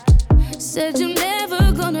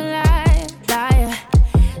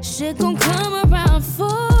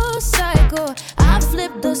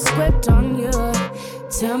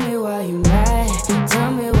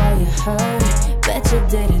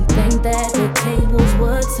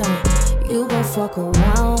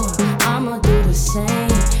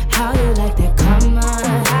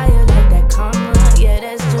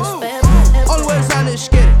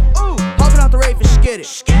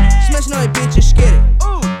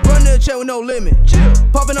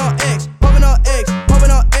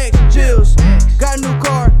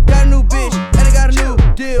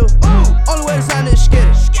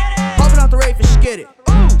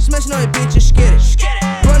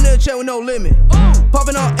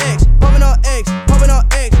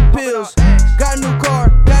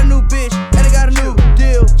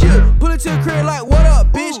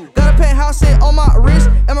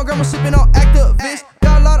I'm sipping on Actavis.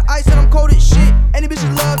 Got a lot of ice and I'm cold as shit. Any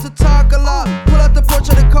bitches love to talk a lot. Pull out the porch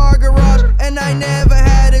of the car garage, and I never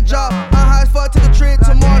had a job. I'm high as fuck, took a trip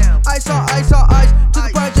to Mars. Ice on ice on ice. Took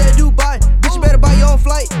a project Dubai. Bitch, you better buy your own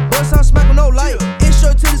flight. Boy, sound smack with no light.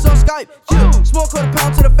 Intro to this on Skype. Yeah. Smoke quarter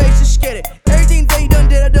pound to the face, just get it. Everything that you done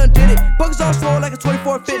did, I done did it. Buckets on slow like a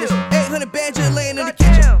 24 fitness. 800 bands just laying in the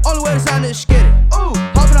kitchen. Only way to sign is get it.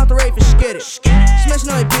 Hopping out the rave and skid it.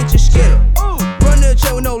 Smashing on that bitch and skid it. Running the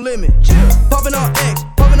check with no limit. Popping on X,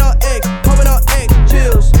 popping on X, popping on X.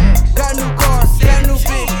 Chills. Got a new car, got a new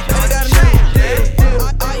bitch, and I got a new deal.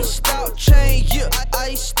 Iced out chain, yeah.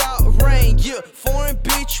 Iced out rain, yeah. Foreign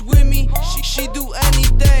bitch with me, she do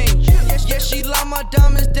anything. Yeah, she like my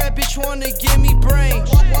diamonds, that bitch wanna give me brain.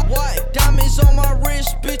 What? Diamonds on my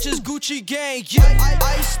wrist, bitches Gucci gang, yeah.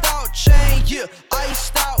 Iced out chain, yeah.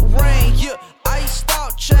 Iced out rain, yeah. Iced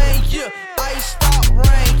out chain, yeah. Iced out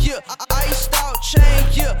rain, yeah. Iced out chain,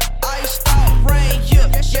 yeah. Iced out rain, yeah.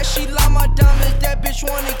 Yeah, she like my diamonds, that bitch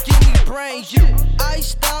wanna give me brain, yeah.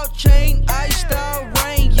 Iced out chain, iced out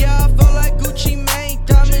rain, yeah. I feel like Gucci Mane,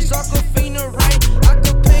 diamonds Aquafina rain. I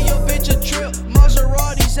could pay your bitch a trip,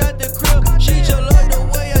 Maseratis at the crib. She just love the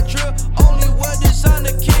way I drip, only wear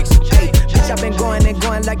designer kicks. Hey, bitch, I've been going and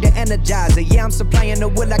going like the Energizer. Yeah, I'm supplying the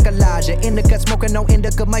wood like Elijah. Indica smoking, no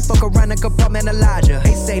indica, might fuck around and compartment Elijah.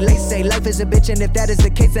 They say life is a bitch, and if that is the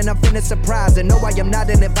case, then I'm finna surprise her. No, I am not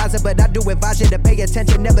an advisor, but I do advise you to pay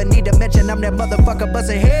attention. Never need to mention I'm that motherfucker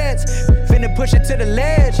busting heads. Finna push it to the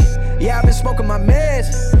ledge. Yeah, I've been smoking my meds.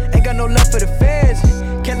 Ain't got no love for the feds.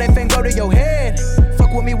 Can't let fame go to your head.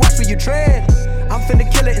 Fuck with me, watch where you tread. I'm finna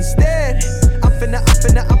kill it instead. I'm finna,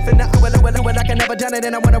 well, I can never done it,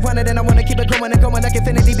 and I wanna run it, and I wanna keep it going and going like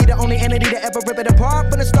infinity. Be the only entity to ever rip it apart.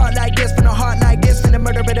 Finna start like this, finna heart like this, finna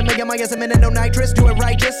murder it a million miles a minute, no nitrous. Do it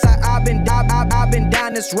righteous. I've been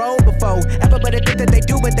down this road before. Everybody think that they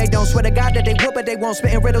do, but they don't. Swear to God that they would, but they won't.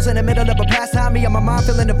 Spitting riddles in the middle of a pastime. Me and my mom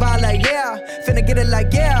feeling the vibe like yeah. Finna get it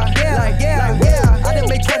like yeah. I done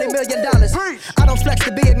made $20 million. I don't flex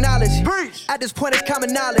to be acknowledged. At this point it's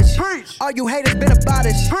common knowledge. All you haters been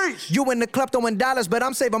abolished. You in the club throwing dollars, but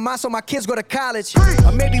I'm saving mine so my kids go to college.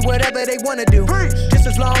 Or maybe whatever they wanna do. Just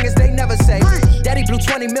as long as they never say Daddy blew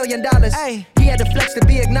 $20 million. Ay, he had to flex to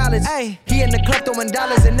be acknowledged. Ay, he in the club throwing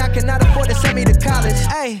dollars and I cannot afford to send me to college.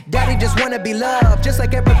 Ay, Daddy just wanna be loved, just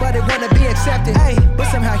like everybody wanna be accepted. Ay, but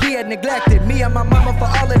somehow he had neglected me and my mama for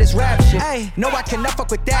all of this rap shit. Ay, no, I cannot fuck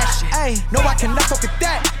with that shit. Ay, no, I cannot fuck with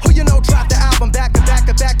that. Who you know dropped the album back to back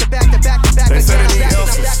to back to back to back to back. They say they need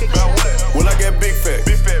answers. Well, I got big fat.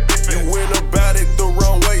 You went about it the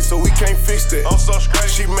wrong way, so we can't fix that. I'm so straight.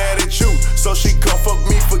 She mad at you, so she come fuck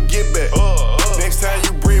me for get back. Next time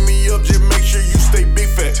you bring me up, just make sure you stay big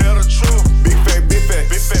fat. Tell the truth. Big fat, big fat,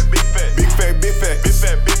 big fat, big fat, big fat, big fat, big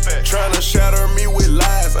fat, big fat. Tryna shatter me with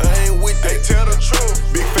lies, I ain't with that. Hey, tell the truth.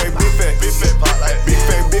 Big fat, big fat, big fat, big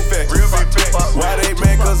fat, big fat, real big fat. Why they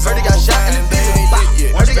mad? Cause Heard they got shot in the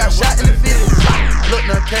field. Heard they got shot in the field. Look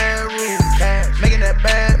now, Caru, making that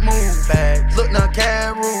bad move. Look now,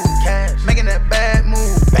 Caru, making that bad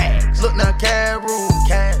move. Look now,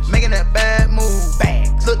 Caru, making that bad move.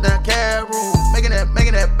 Look now, Caru, making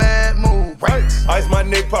that bad move. Ice my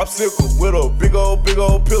neck popsicle with a big old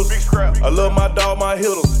pill. I love my dog, my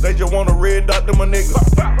hitters. They just want a red dot to my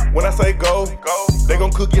niggas. When I say go, they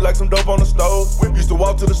gon' cook you like some dope on the stove. Used to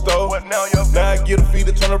walk to the stove, now I get a fee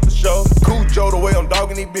to turn up the show. Cool Joe, the way I'm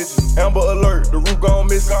dogging these bitches. Amber alert, the roof gone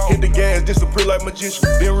missing. Hit the gas, disappear like magician.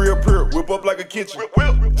 Then reappear, whip up like a kitchen.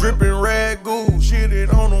 Dripping rag goo, shit it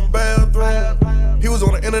on them bathroom. He was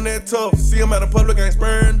on the internet tough, see him out in public, ain't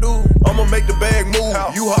sparing dude. I'ma make the bag move,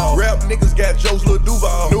 you haul. Rap niggas got Joe's Lil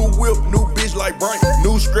Duval. New whip, new bitch like Bright.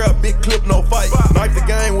 New scrap, big clip, no fight. Knife the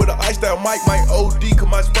game with an iced out mic. Might OD, cause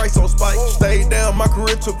my Sprite's on spike. Stayed down, my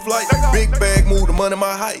career took flight. Big bag move, the money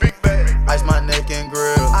my height. Ice my neck and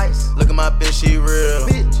grill. Ice. Look at my bitch, she real.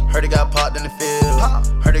 Heard it got popped in the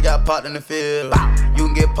field. Heard it got popped in the field. You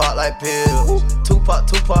can get popped like pills. Tupac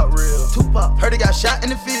real. Heard it got shot in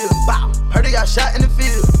the field. Heard it got shot in the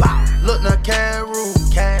field. Look now, Caru,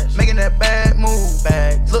 making that bad move.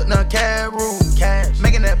 Look now, Caru,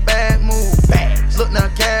 making that bad move. Look now,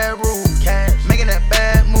 Caru, making that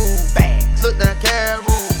bad move. Look now,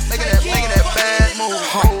 Caru, making that bad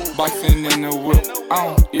move. Boxing in the whip, I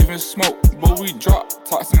don't even smoke, but we drop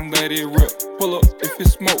tops and let it rip. Pull up if it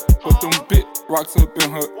smoke, put them big rocks up in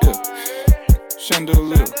her ear.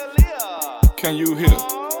 Chandelier, can you hear?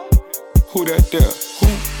 Who that there? Who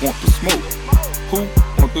want the smoke? Who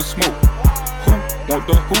want the smoke? Who want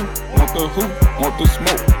the who want the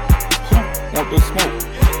smoke? Who want the smoke?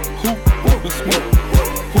 Who want the smoke?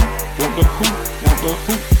 Who want the who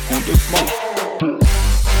want the smoke?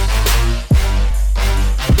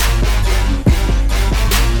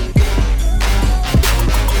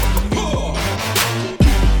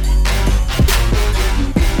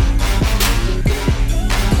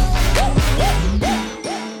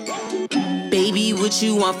 what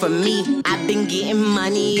you want from me. I've been getting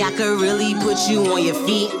money, I could really put you on your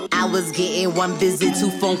feet. I was getting 1 visit,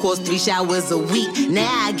 2 phone calls, 3 showers a week. Now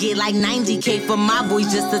I get like 90K for my voice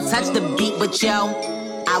just to touch the beat. But yo,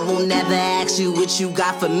 I will never ask you what you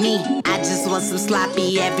got for me. I just want some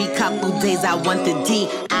sloppy every couple days. I want the D.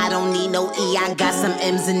 I don't need no E. I got some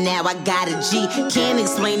M's and now I got a G. Can't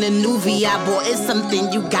explain the new V I bought. It's something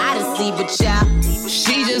you gotta see. But yeah,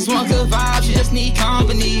 she just want good vibes. She just need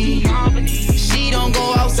company. She don't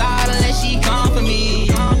go outside unless she come for me.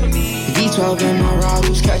 V12 in my ride,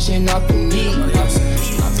 who's catching up to me?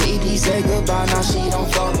 Baby said goodbye, now she don't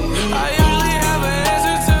fuck with me. I usually have an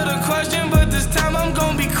answer to the question, but this time I'm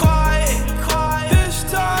gonna be quiet. This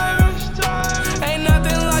time, ain't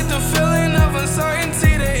nothing like the feeling of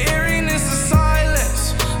uncertainty, the eeriness of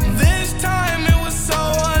silence. This time it was so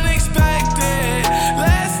unexpected.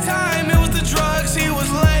 Last time it was the drugs he was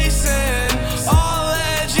lacing. All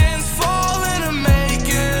legends fall in the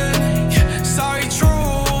making. Sorry,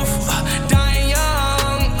 truth, dying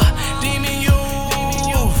young, demon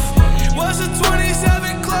youth. What's a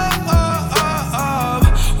 27 club?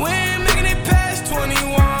 We ain't making it past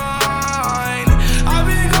 21. I've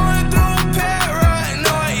been going through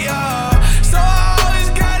paranoia, so I always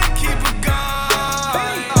gotta keep a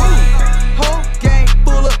gun. Whole gang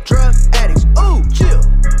full of drug addicts. Ooh, chill.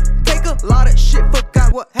 Take a lot of shit,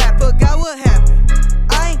 forgot what happened.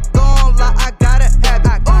 I ain't gon' lie, I gotta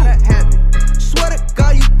have it. Swear to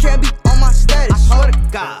God, you can't be on my status. I swear to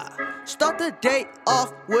God. Start the day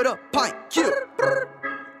off with a pint. Chill.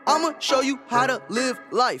 I'ma show you how to live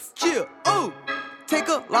life. Chill. Ooh. Take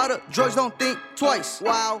a lot of drugs, don't think twice.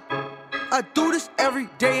 Wow. I do this every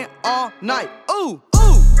day and all night. Ooh,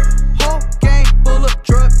 ooh. Whole gang full of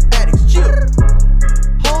drug addicts. Chill.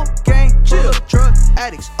 Whole gang full of drug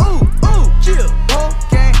addicts. Ooh, ooh. Chill. Whole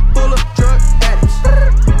gang full of drug addicts.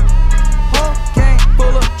 Whole gang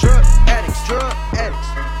full of drug addicts. Drug addicts.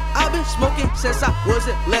 I've been smoking since I was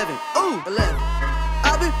 11. Ooh, 11.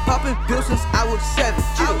 I've been popping pills since I was 7.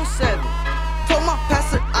 I was 7. Told my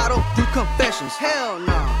pastor I don't do confessions. Hell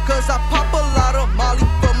no. Cause I pop a lot of Molly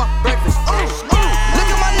for my breakfast. Ooh, ooh. Look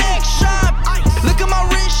at my neck shine. Look at my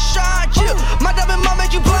wrist shine. Chill. My diamond mom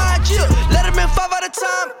make you blind. Chill. Let him in 5 at a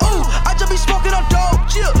time. Ooh, I just be smoking on dope.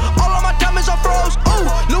 Chill. All of my diamonds are froze. Ooh,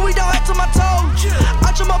 Louis down head to my toe.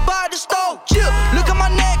 I just my body the stove. Chill. Look at my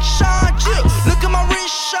neck shine. Chill. Look at my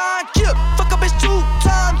wrist shine. Chill. Fuck up his 2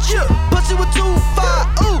 times. Chill. Pussy with 2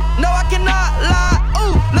 5. Ooh, no I cannot lie.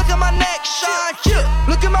 Ooh, look at my neck shine. Chill.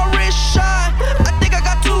 Look at my wrist shine. I think I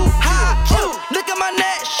got 2 high. Ooh, look at my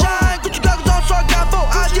neck shine. Gucci goggles on, so I got 4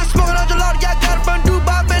 eyes. Just smoking on gelato, yeah, got it from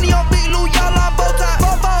Dubai. Benny on Big Lou, y'all on bow tie.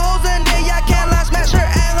 4 hoes in there, yeah, I can't lie. Smash her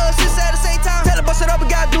and her sis at the same time. Tell her bust it up, we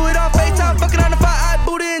gotta do it on FaceTime. Fucking on the 5, I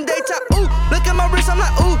booty in daytime. Ooh, look at my wrist, I'm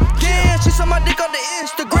like, ooh, yeah. She saw my dick on the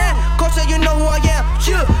Instagram. Coach said you know who I am.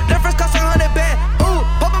 Chill, that first cost 100 band. Ooh,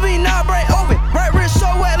 bumping me now, brain open. Right wrist so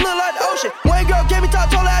wet, look like the ocean. One girl gave me top,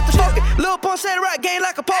 told her I had to smoke it. Lil' Pump said rap game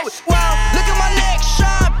like a poet. Wow, look at my neck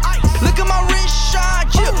shine. Look at my wrist shine.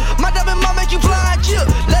 Chill, my diamond mom make you blind. Chill,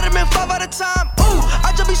 let him in 5 at a time. Ooh,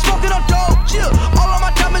 I just be smoking on dope. Chill, all of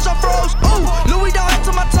my diamonds are froze. Ooh, Louis down head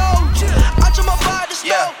to my toe. I just my body the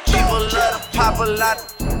stove. Yeah, people love to pop a lot.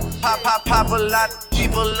 Pop a lot.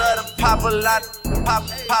 People love to pop a lot.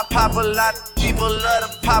 Pop a lot. People love to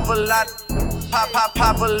pop a lot.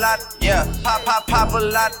 Pop a lot. Yeah, pop a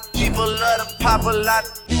lot. People love to pop a lot.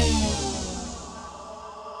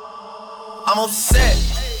 I'm upset.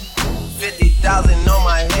 50,000 on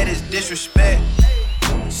my head is disrespect.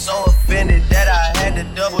 So offended that I had to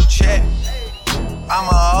double check.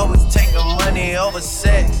 I'ma always take the money over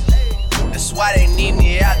sex. That's why they need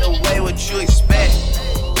me out the way, what you expect.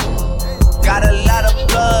 Got a lot of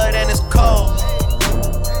blood and it's cold.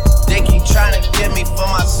 They keep trying to get me for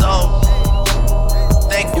my soul.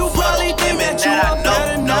 Thankful for the women that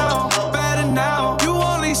I know. Better now. You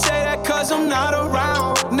only say that cause I'm not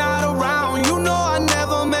around. You know I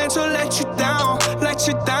never meant to let you down.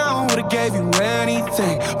 Would've gave you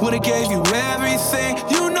anything. Would've gave you everything.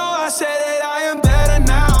 You know I said that I am better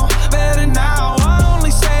now. I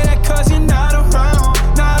only say that cause you're not around.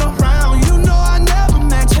 You know I never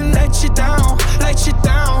meant to let you down.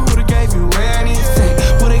 Would've gave you anything.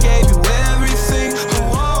 Would've gave you everything.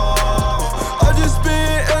 I just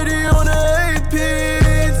spent 80 on the AP.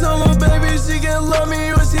 Tell my baby she can love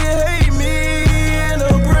me or she hate me. And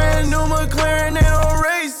a brand new McLaren and I'm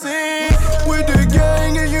racing with the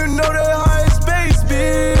gang, and you know that high space be.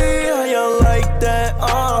 How you like that?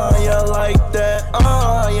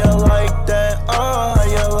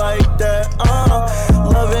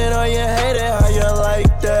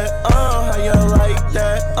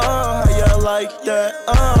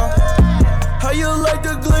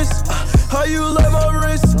 you like my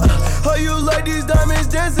wrist? How you like these diamonds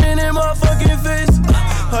dancing in my fucking face?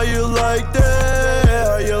 How you like that?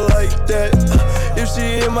 How you like that? If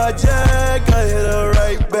she in my jack, I hit her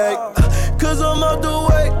right back. Cause I'm out the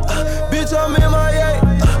way, bitch, I'm in my A.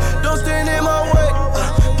 Don't stand in my way,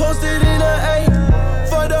 posted in a A.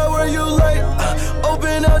 Find out where you late,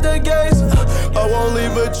 open up the gates. I won't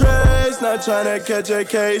leave a trace, not tryna catch a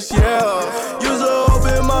case, yeah. Use a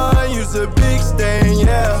open mind, use a big stain,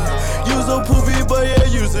 yeah. Use a poopy, but yeah,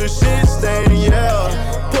 use a shit stain,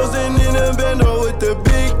 yeah. Posting in a bando with the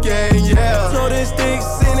big gang, yeah. Toting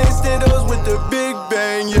sticks in extendos with the big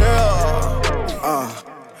bang, yeah.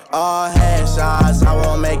 All headshots, I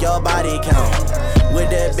won't make your body count. With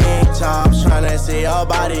the big chops, tryna see your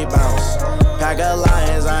body bounce. Pack of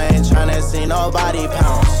lions, I ain't tryna see nobody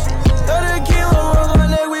pounce. 30 kilo on my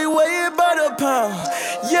neck, we weigh it by the pound.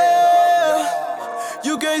 Yeah,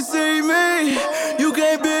 you can't see me, you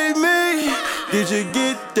can't beat me. Did you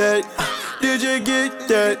get that? Did you get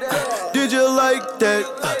that? Did you like that?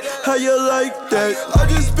 How you like that? I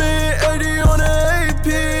just spent 80 on the AP.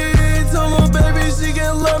 Tell my baby she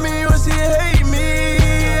can love me or she hate me.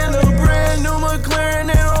 And a brand new McLaren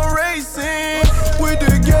and I'm racing with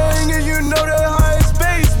the gang, and you know that high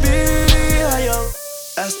space be. How you?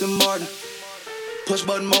 Aston Martin, push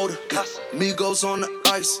button motor, Migos on the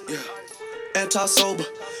ice, yeah. Anti-sober,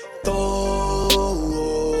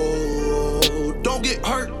 don't get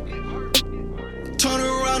hurt. Turn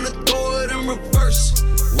around and throw it in reverse.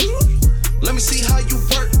 Let me see how you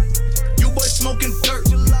work. You boys smoking dirt,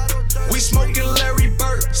 we smoking Larry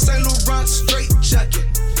Bird. Saint Laurent straight jacket,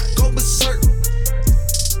 go berserk.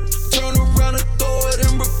 Turn around and throw it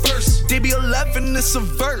in reverse. DB11 is a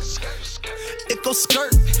verse. It go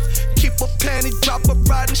skirt. Keep a panty dropper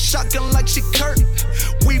riding shotgun like she Kurt.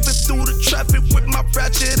 Weaving through the traffic with my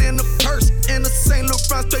ratchet in the purse. In a Saint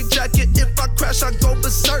Laurent straight jacket. If I crash, I go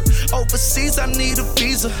berserk. Overseas, I need a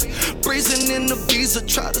visa. Breezing in the visa.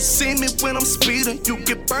 Try to see me when I'm speeding. You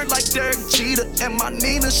get burnt like Derek Jeter. And my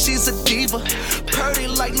Nina, she's a diva. Purdy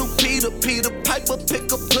like Lupita. Peter Piper, pick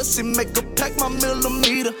a pussy. Make her pack my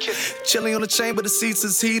millimeter. Chilling on the chain, but the seats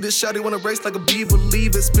is heated. Shawty wanna race like a beaver.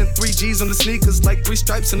 Leave it. Spent 3 G's on the sneakers. Like 3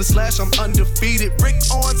 stripes in the slash. I'm undefeated. Rick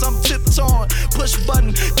Owens, I'm tiptoeing. Push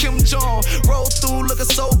button, Kim Jong. Roll through, looking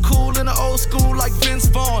so cool in the old school like Vince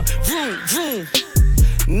Vaughn. Vroom, vroom.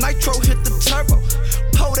 Nitro hit the turbo.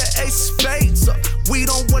 Pull the ace spades up. We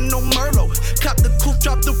don't want no Merlot. Cop the coupe,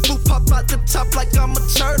 drop the roof, pop out the top like I'm a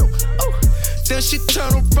turtle. Oh, then she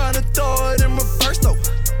turn around and throw it in reverse though.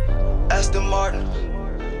 Aston Martin,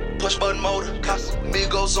 push button motor,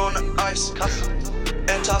 Migos on the ice,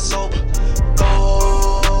 anti-sober.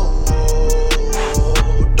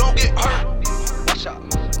 Don't get hurt.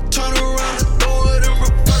 Turn around and throw it in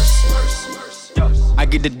reverse. I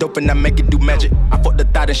get the dope and I make it do magic. I fuck the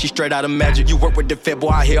thought and she straight out of magic. You work with the fat boy,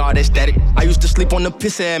 I hear all that static. I used to sleep on the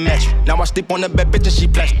piss and mattress. Now I sleep on the bad bitch and she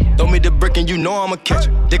plastic. Throw me the brick and you know I'ma catch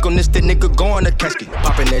it. Dick on this thick nigga go on the casket.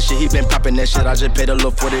 Poppin' that shit, he been poppin' that shit. I just paid a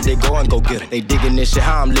little for it, they go and go get it. They diggin' this shit,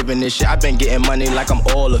 how I'm living this shit. I been getting money like I'm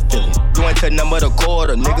all affiliate. You ain't cut nothing but a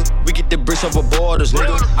quarter, nigga. We get the bricks over borders,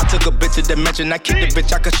 nigga. I took a bitch to the mansion, I kicked the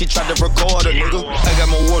bitch out cause she tried to record her, nigga. I got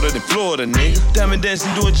more water than Florida, nigga. Diamond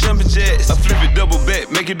dancing, doing jumping jacks. I flip it double back,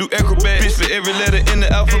 make it do acrobat. Bitch for every letter in the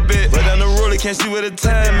alphabet. Right down the road, can't see where the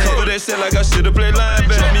time is. Cover that shit like I should've played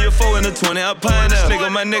linebacker. Drop me a 4 and a 20, I pine out. Snake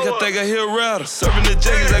on my neck, I think I hear a router. Serving the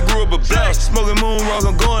Jaggers, I grew up a blouse. Smoking moon rock,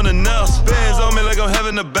 I'm going to Nouse. Bands on me like I'm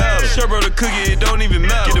having a battle. Sherbert a cookie, it don't even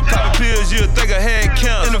matter. Get the poppin' pills, you'll think I had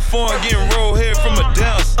counts. In the foreign, getting rolled head from a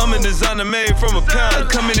douse. I'm a designer made from a pound.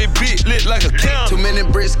 Come in that bitch, lit like a count. 2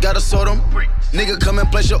 minute bricks, gotta sort them. Nigga, come and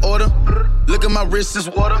place your order. Look at my wrist, it's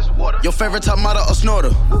water. Your favorite top model or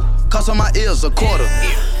snorter. Cost on my ears, a quarter.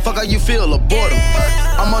 Fuck how you feel, a boredom.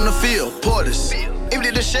 I'm on the field, porters.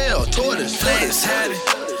 Empty the shell, tortoise. Flex had it,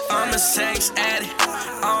 I'm a sex addict.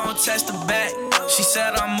 I don't test the back. She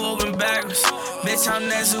said I'm moving backwards. Bitch, I'm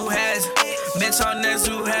next who has it. Bitch, I'm next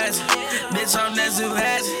who has it. Bitch, I'm next who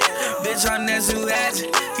has it. Bitch, I'm next who has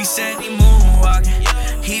it. He said he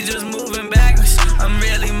moonwalking. He just moving backwards. I'm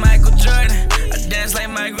really Michael Jordan. I dance like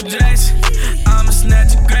Michael Jackson. I'ma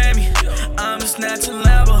snatch a Grammy. I'ma snatch a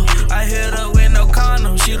Lambo. I hit her with no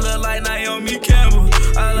condom. She look like Naomi Campbell.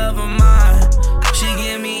 I love her mind. She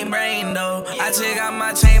give me brain though. I take out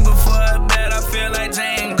my chain before bed. I feel like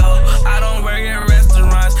Django. I don't work in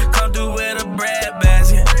restaurants. Come through with a bread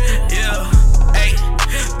basket. Yeah. Hey,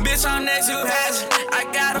 bitch, I'm next who has it. I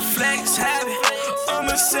got a flex habit. I'm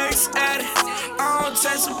a sex addict. I don't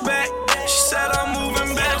text her back. She said I'm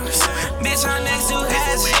moving backwards. Bitch, I'm next who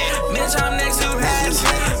has it. Bitch, I'm next who has it.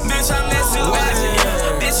 Bitch, I'm next who has it.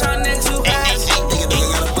 Bitch, I'm next who has it.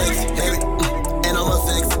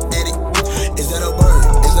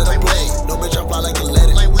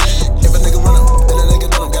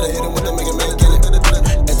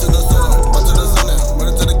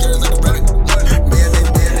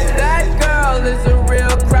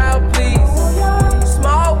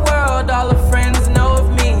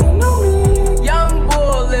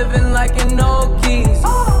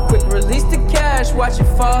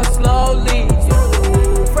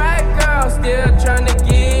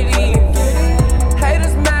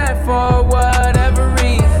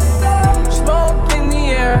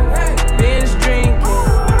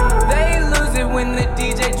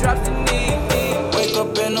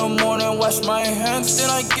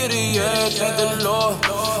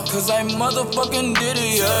 cause I motherfucking did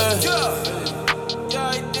it, yeah. Yeah,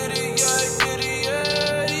 I did it, yeah, I did it,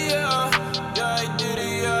 yeah, yeah. Yeah, I did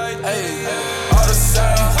it, yeah, I did it, yeah. All the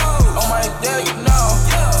same, on my dick now.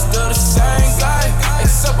 Still the same guy,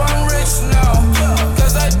 except I'm rich now.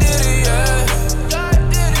 Cause I did it, yeah.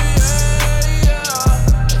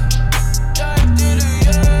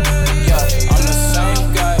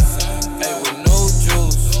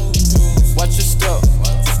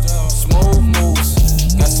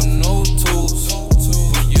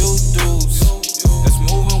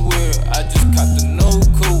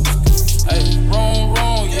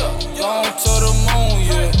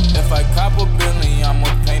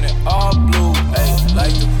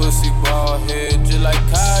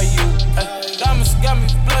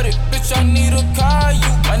 I need a car,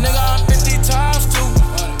 you. My nigga, I'm 50 times too.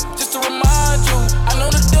 Just to remind you, I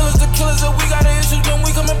know the dealers, the killers, that we got an issue, then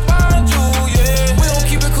we come and find you, yeah. We don't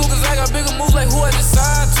keep it cool, cause I got bigger moves like who I just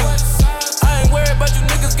signed to. I ain't worried about you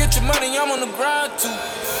niggas, get your money, I'm on the grind too.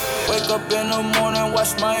 Wake up in the morning,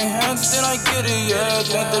 wash my hands, then I get it, yeah.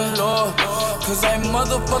 Thank the Lord, cause I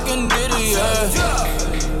motherfucking did it, yeah.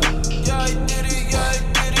 Yeah, I did it, yeah, I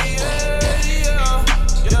did it, yeah, yeah.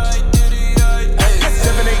 Yeah, I did it, yeah, yeah.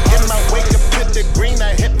 7 a.m. I wake up to the green.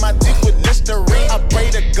 I hit my teeth with Listerine. I pray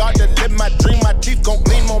to God to live my dream. My teeth gon'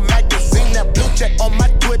 gleam on magazine. That blue check on my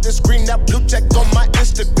Twitter screen. That blue check on my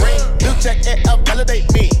Instagram. Blue check, it'll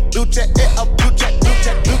validate me. Blue check, it'll blue check, blue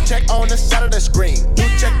check, blue check on the side of the screen. Blue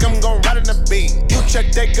check, I'm gon' ride in the beam. Blue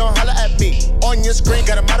check, they gon' holler at me. On your screen,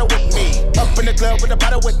 got a model with me. Up in the club with a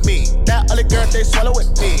bottle with me. That other girl, they swallow with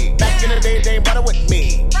me. Back in the day, they ain't bottle with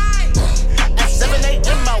me. At 7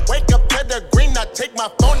 a.m. I wake up to the green. I take my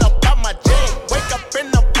phone up out my chain. Wake up and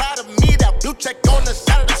I'm proud of me. That blue check on the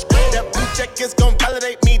side of the screen. That blue check is gon'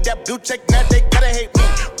 validate me. That blue check, now they gotta hate me.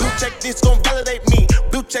 Blue check, this gon' validate me.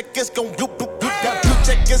 Blue check is gon' that blue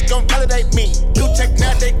check is gon' validate me. Blue check,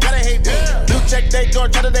 now they gotta hate me. Blue check, they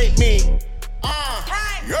gon' validate me.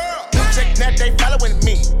 Blue check, now they following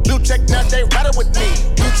me. Blue check, now they riding with me.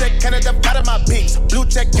 Blue check, Canada, part of my peeps. Blue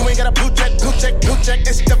check, you ain't got a blue check. Blue check,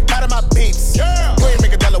 it's the part of my peeps. You ain't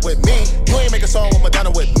make a dollar with me. You ain't make a song with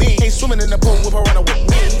Madonna with me. Ain't swimming in the pool with Piranha with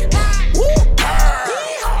me. Woo!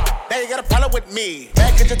 They got a problem with me.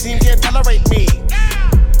 Back at your team can't tolerate me.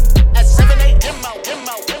 At 7 a.m.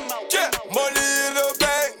 Yeah, money in the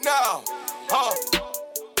bank now.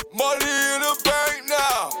 Money in the bank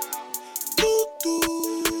now.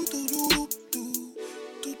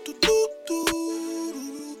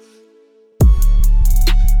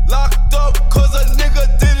 Locked up cause a nigga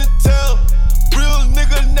didn't tell. Real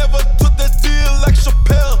nigga never took the deal like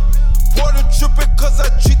Chappelle. Water trippin' cause I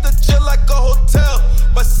treat the jail like a hotel.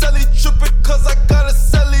 My celly trippin' cause I got a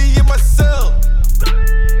celly in my cell.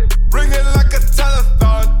 Bring it like a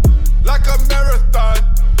telethon, like a marathon.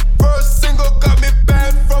 First single got me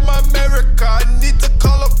banned from America. I need to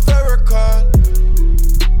call up Farrakhan.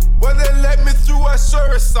 When they let me through, I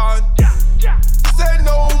sure it's on. Say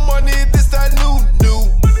no money, this that new.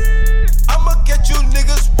 I'ma get you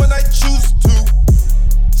niggas when I choose to.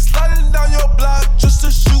 Sliding down your block just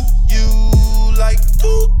to shoot you like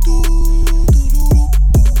doo.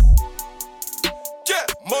 Yeah,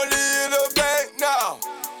 money in the bank now.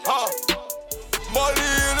 Money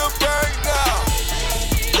in the bank now.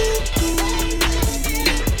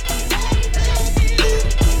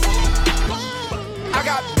 I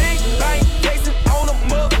got big bank cases on a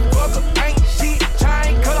motherfucker. Ain't shit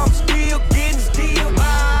chain, cause I'm still getting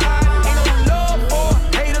mine. Ain't no love for a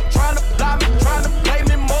hater tryna fly me, tryna play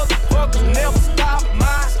me. Motherfuckers never stop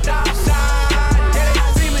my stop shine. Yeah, they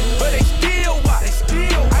see me, but they still watch.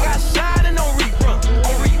 I got shining on rerun.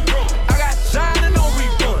 I got shining on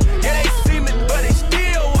rerun. Yeah, they see me, but they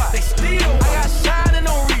still watch. I got shining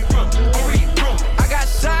on rerun. I got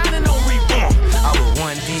shining on rerun. I was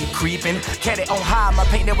 1D creeping, caddy on high, my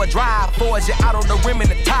paint never dry. Forge it out on the rim and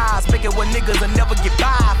the ties, make it where niggas will never get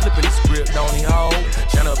by. Flipping the script, don't he hold?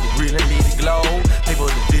 Shut up the grill and leave it glow. Paper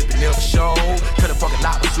the dip and never show. Cut a fucking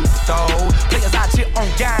lot with super throw. Players out here on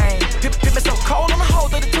game. Pip me so cold on the hole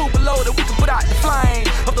of the two below that we can put out the flame.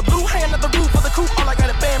 Of the blue hand of the roof of the coupe, all I got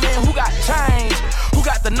a band man who got change. Who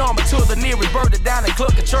got the number to the nearest bird it down and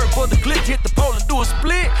cluck a chirp for the click, hit the pole and do a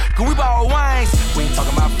split. Cause we ball wines. We ain't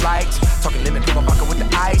talking about flights, talking lemon pepper vodka with the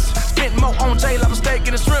ice. Spent more on jail, I'm steak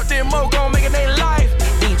and the shrimp, then more gon' make it their life.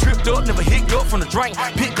 We ain't tripped up, never hit up from the drink.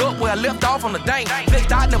 Pick up where I left off on the dank.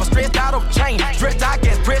 Flexed out, never stressed out on the chain. Stretched out,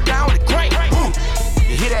 gas pressed down with the crank.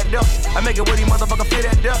 You hear that duck? I make it where these motherfuckers fit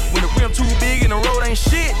that duck. When the rim too big and the road ain't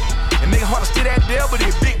shit. It make it hard to steer that there, but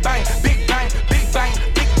it big bang, big bang, big bang,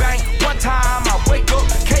 big bang. One time I wake up,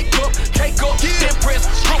 cake up, then press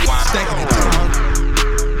rewind. Stacking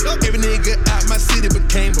it.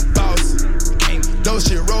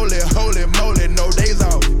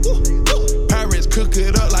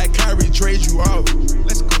 off.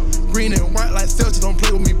 Let's go. Green and white like Celtics, don't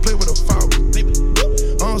play with me, play with a foul.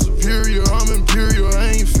 I'm superior, I'm imperial,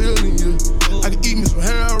 I ain't feeling you. I can eat me some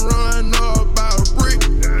heroin, know about a brick.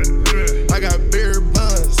 I got berry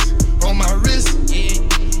buns on my wrist.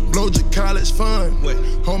 Blow your college fund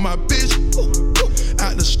on my bitch.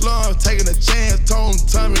 Out the slum, taking a chance, tone,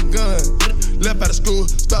 time and gun. Left out of school,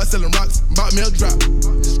 start selling rocks, bought me a drop.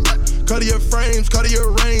 Cut your frames, cut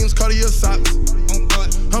your rings, cut your socks.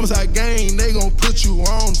 Homicide gang, they gon' put you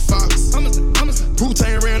on Fox.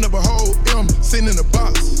 Pootain ran up a whole M, sitting in the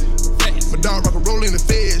box. My dog rock a roll in the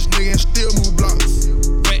feds, nigga, and still move blocks.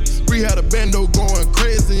 We had a bando going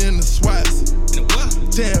crazy in the SWATs.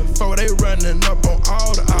 10-4, they running up on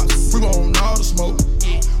all the ops. We want all the smoke.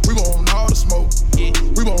 We want all the smoke.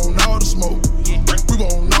 We want all the smoke. We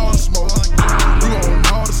want all the smoke. We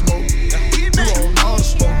want all the smoke. We want all the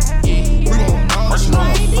smoke. We want all the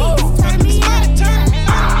smoke.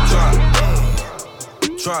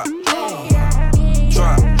 Drop.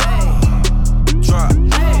 Drop. Drop.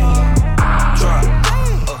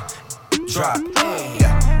 Drop.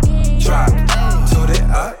 Drop. Toot it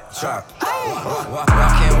up. Drop.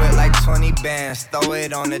 Walking with like 20 bands, throw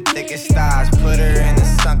it on the thickest thighs, put her in a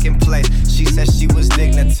sunken place. She said she was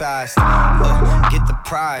dignitized. Get the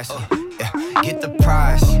prize, yeah, get the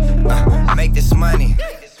prize. Make this money,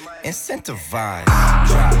 incentivize.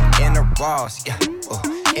 Drop in the walls, yeah,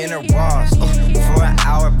 in her walls. For an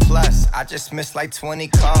hour plus, I just missed like 20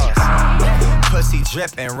 calls. Pussy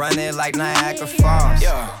dripping, running like Niagara Falls.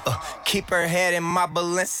 Keep her head in my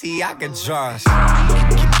Balenciaga drawers.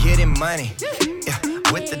 Keep getting money, yeah,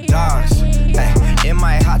 with the dogs. Ay, in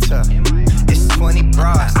my hot tub, it's 20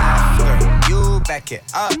 bras. After you back it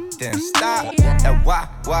up, then stop. That wah,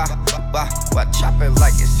 chop it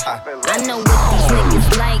like it's hot. I know what these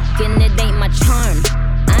niggas like, and it ain't my charm.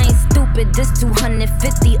 I ain't stupid, this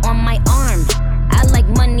 250 on my arm. I like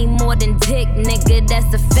money more than dick, nigga,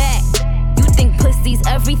 that's a fact. You think pussy's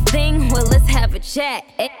everything? Well, let's have a chat.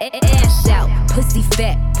 Ash out, pussy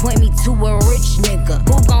fat, point me to a rich nigga.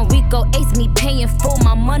 Who gon' Rico ace me paying for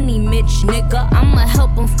my money, Mitch, nigga? I'ma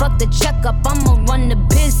help him fuck the checkup, I'ma run the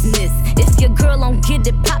business. If your girl don't get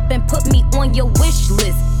it poppin', put me on your wish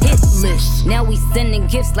list. Hit list. Now we sending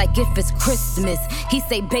gifts like if it's Christmas. He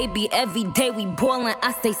say, baby, every day we boilin'.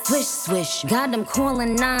 I say, swish, swish. Got him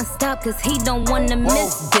calling non-stop cause he don't wanna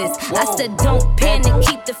miss this. I said, don't panic,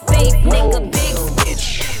 keep the faith, nigga, big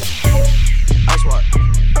bitch. Ice what?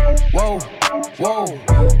 Whoa, whoa,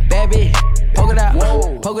 baby, poke it out,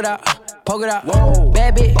 poke it out, poke it out, whoa,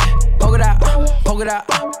 baby, poke it out, poke it out,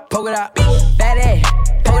 poke it out, baby,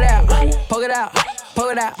 poke it out, poke it out,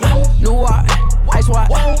 poke it out, new walk, ice watch,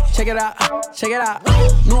 check it out,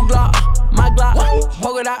 new Glock, my Glock,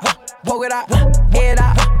 poke it out, head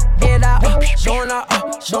out, showing up,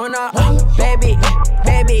 baby,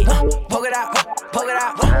 poke it out.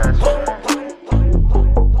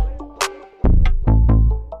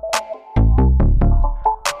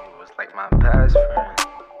 My best friend.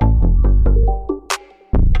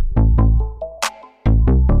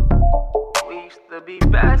 We used to be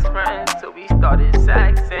best friends till we started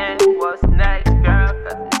sexing. What's next, girl?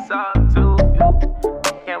 Cause it's all to you.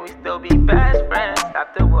 Can we still be best friends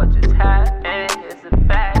after what just happened? It's a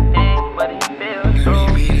bad thing, but it feels true.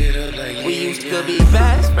 We used to be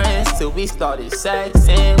best friends till we started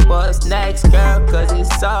sexing. What's next, girl? Cause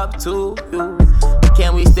it's up to you.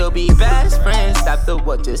 Can we still be best friends after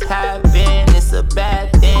what just happened? It's a bad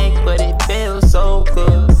thing, but it feels so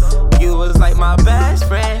good. You was like my best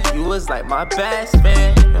friend, you was like my best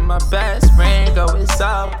friend, and my best friend, go, it's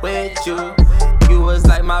up with you. You was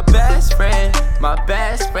like my best friend,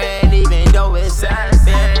 even though it's sad,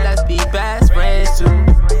 let's be best friends too.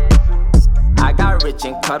 I got rich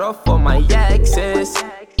and cut off all my exes.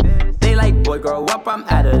 They like, boy, grow up, I'm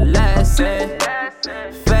adolescent.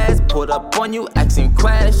 Feds pulled up on you, asking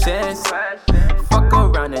questions. Fuck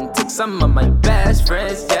around and took some of my best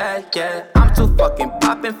friends, yeah. I'm too fucking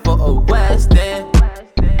poppin' for a West End.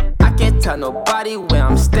 I can't tell nobody where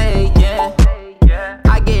I'm staying.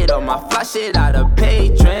 I get all my fly shit out of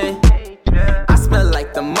Patreon. I smell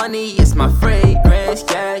like the money, it's my fragrance,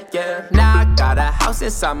 yeah. Now I got a house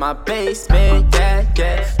inside my basement,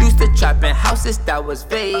 yeah. Used to trap in houses that was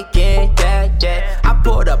vacant, yeah. I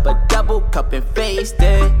poured up a double cup and faced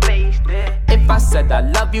it. If I said I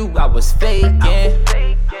love you, I was faking.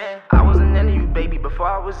 I wasn't into you, baby. Before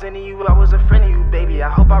I was into you, I was a friend of you, baby. I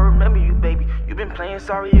hope I remember you, baby. You been playing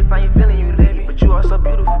sorry if I ain't feeling you lately, but you are so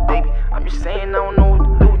beautiful, baby. I'm just saying I don't know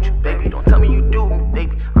what to do with you, baby. Don't tell me you do with me,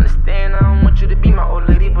 baby. Understand I don't want you to be my old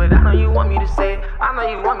lady, but I know you want me to say it. I know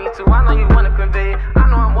you want me to, I know you wanna convey it. I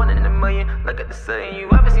know I'm one in a million. Look at the sun, you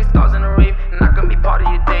ever seen stars in a rave? And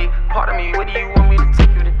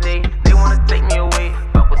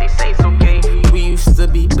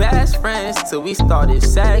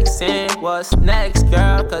what's next,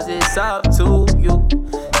 girl, cause it's up to you.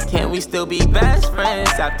 Can we still be best friends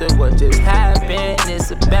after what just happened? It's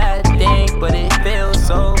a bad thing, but it feels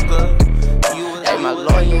so good. Hey, my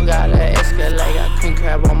lawyer gotta escalate. I couldn't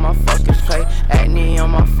crab on my fucking plate. Acne on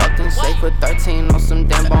my fucking safe. Put 13 on some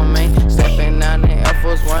damn bomb main. Stepping down in Air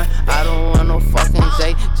Force One. I don't want no fucking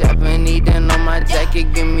J. Japanese then on my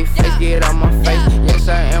jacket. Give me face, get out my face. Yes,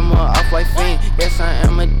 I am a off-white fiend. Yes, I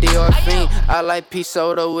am a Dior fiend. I like pea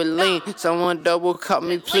soda with lean. Someone double cut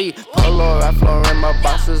me, please. Polo, I floor in my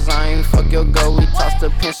boxes. I ain't fuck your girl. We tossed a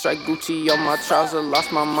pinstripe Gucci on my trousers.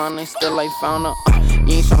 Lost my money, still ain't found her.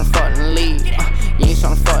 You ain't tryna fucking leave. You ain't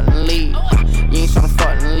tryna fucking leave. You ain't tryna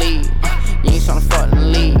fucking leave. You ain't tryna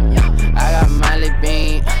fucking leave. I got Miley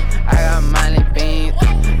Bean. I got Miley Bean.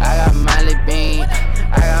 I got Miley Bean.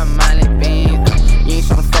 I got Miley Bean. You ain't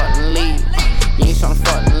tryna fucking leave. You ain't tryna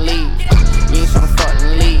fucking leave. You ain't tryna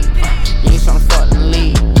fucking leave. You ain't tryna fucking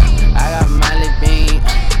leave. I got Miley Bean.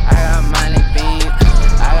 I got Miley Bean.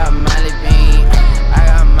 I got Miley Bean. I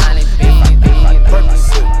got Miley Bean.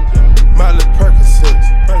 Percocet, Miley Percocet,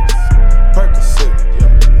 Percocet,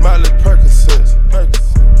 Miley Percocet,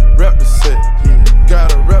 rep the set,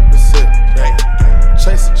 gotta rep the set.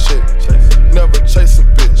 Chase a chick, never chase a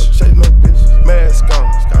bitch. Mask on,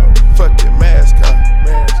 fuck it, mask on.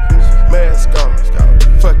 Mask on,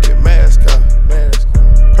 fuck it, mask on.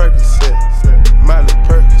 Percocet, Miley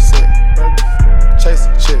Percocet. Chase a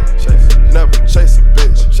chick, never chase a bitch.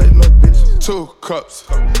 2 cups,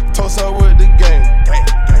 toast up with the game.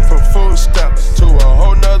 From food stamps to a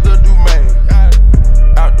whole nother domain.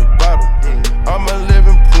 Out the bottom, I'm a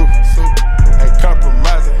living proof. Ain't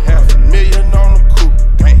compromising, $500,000 on the coupe.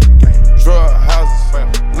 Drug houses,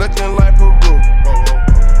 looking like Peru.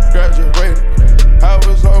 Graduated, I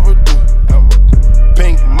was overdue.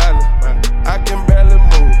 Pink Miley, I can barely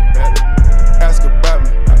move. Ask about me,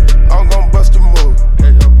 I'm gon' bust a move.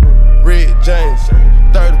 Red James,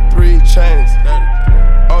 33 chains.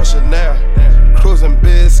 Ocean now, cruising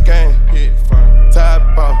Biscayne.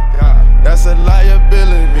 Top off, that's a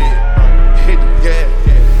liability. Hit the gas,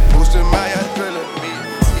 boosting my ability.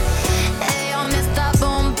 Hey, yo, Mr.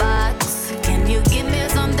 Boombox, can you give me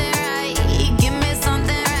something right? Give me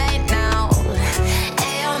something right now.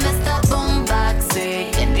 Hey, yo, Mr. Boombox,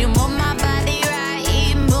 can you move my body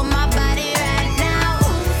right? Move my body right now.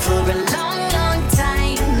 For a long, long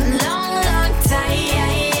time,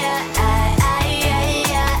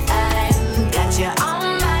 got you on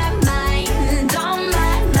my mind, on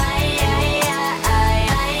my mind.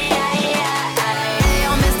 Hey,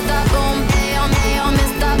 yo, Mr. Boom, hey, yo,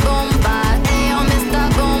 Mr. Boombox, hey, yo, Mr.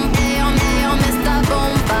 Boom, hey, yo, Mr.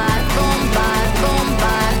 Boombox, Boombox,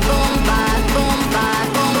 Boombox, Boombox, Boombox,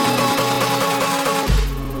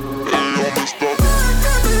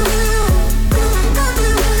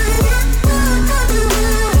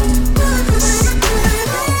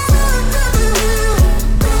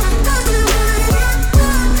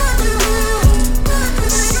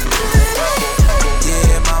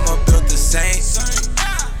 Yeah, mama built the Saint.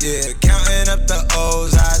 Yeah, counting up the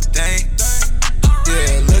O's, I think.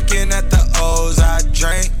 Yeah, looking at the O's, I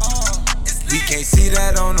drink. We can't see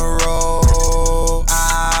that on the road.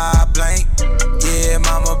 I blank. Yeah,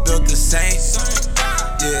 mama built the Saint.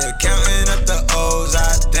 Yeah, counting up the O's,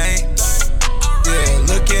 I think. Yeah,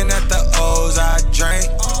 looking at the O's, I drink.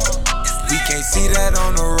 We can't see that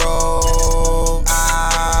on the road.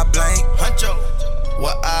 I blank. Huncho,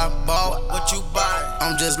 what I bought, what you buy?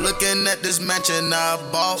 I'm just looking at this mansion I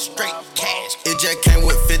bought. Straight cash. It just came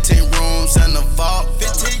with 15 rooms and a vault.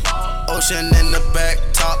 15. Ocean in the back,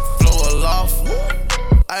 top floor aloft.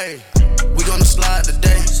 Ayy, we gonna slide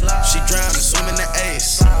today. She drowning, swimming the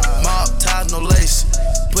ace. Mob ties, no lace.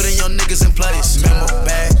 Putting your niggas in place. Remember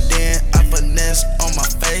back then, I finesse on my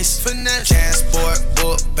face. Transport,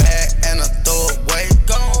 book bag, and a throwaway.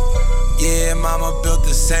 Gone. Yeah, mama built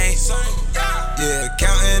the Saint. Yeah,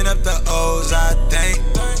 counting up the O's, I think.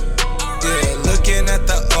 Yeah, looking at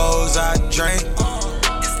the O's, I drink.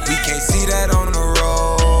 We can't see that on the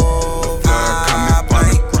road. I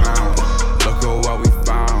blank. Look at what we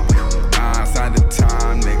found. Nah, inside the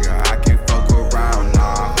time, nigga, I can't fuck around.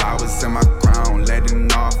 Nah, flowers in my crown,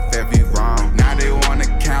 letting off every round. Now they wanna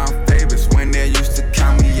count favorites when they used to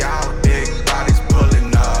count me out. Big bodies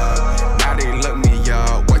pulling up. Now they look me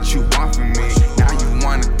up. What you want from me? Now you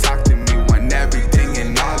wanna talk to me, want everything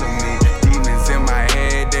and all of me. Demons in my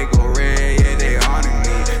head, they go red, yeah, they haunting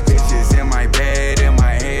me. Bitches in my bed, in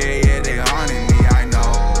my head, yeah, they haunting me.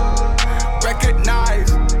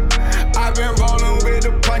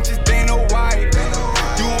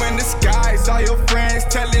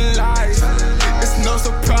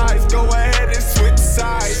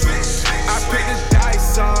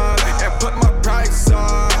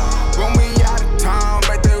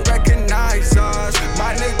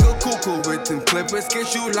 whippers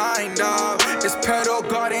get you lined up. It's pedal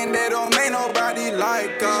garden, they don't make nobody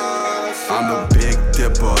like us. I'm a big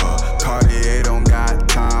dipper. Cartier don't got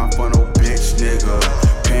time for no bitch nigga.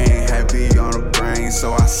 Pain heavy on the brain,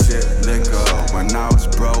 so I sip liquor. When I was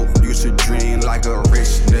broke, used to dream like a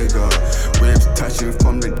rich nigga. Ribs touching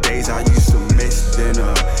from the days I used to miss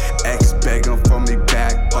dinner. Ex begging for me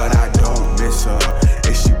back, but I don't miss her.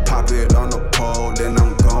 If she pop it on the pole, then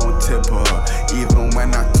I'm gon' tip her. Even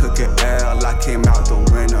when I took an L, I came out the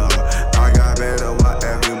winner. I got better while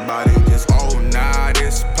everybody just, oh nah,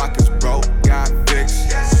 this pocket's broke, got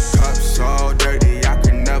fixed. Cup so dirty, I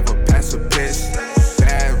can never pass a piss.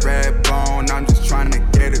 Bad red bone, I'm just trying to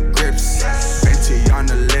get a grips. Fenty on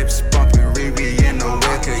the lips, bumping Riri in the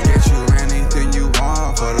whip. Could get you anything you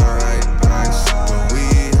want for the right price. But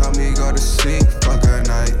weed help me go to sleep, fuck a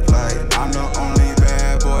night flight. I'm the only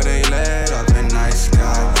bad boy they let up in night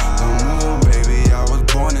sky. The moon, baby, I was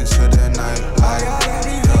born into the night light. I got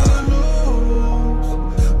everything to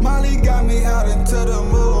lose. Molly got me out into the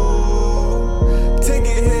mood. Take a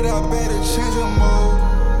hit, I better change your mood.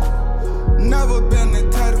 Never been the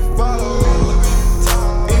type to follow.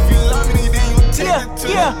 If you love me, then you take it to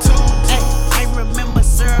the tube. I remember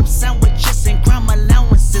syrup sandwiches and crime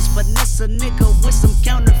allowances. Finesse a nigga with some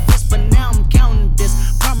counterfeits, but now I'm counting this.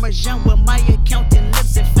 Parmesan with my accountant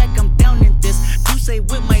lips. In fact, I'm down in this. You say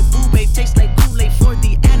with my boo babe tastes like Kool-Aid for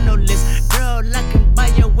the analyst. Girl, I can buy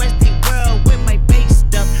your Westie world with my base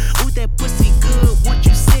stuff. Ooh, that pussy good. Once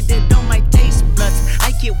you sit it on my taste buds,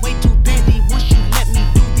 I get way too petty once you let me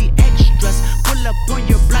do the extras. Pull up on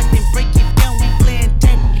your block and break it down. We playing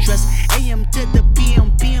Tetris. AM to the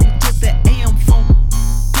PM, PM to the AM phone.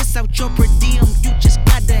 Piss out your per diem, you just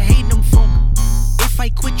gotta hate them phone. If I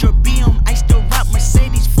quit your BM, I still rock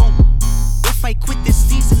Mercedes phone. If I quit this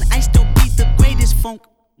season, I still be the greatest funk.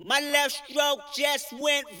 My left stroke just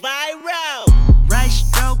went viral. Right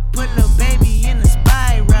stroke put a baby in a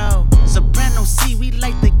spiral. Soprano C, we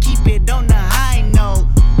like to keep it on the high note.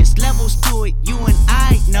 It's levels to it, you and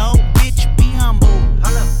I know. Bitch, be humble.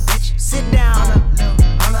 Holla, bitch, sit down.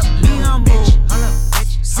 Be humble.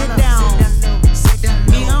 Sit down.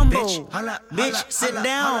 Be humble. Bitch, sit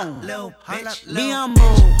down. Be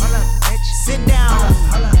humble. Sit down.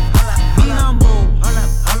 Be humble.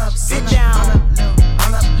 Sit down.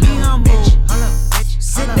 Be humble.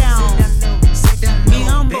 Sit down. Be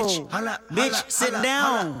humble. Bitch, sit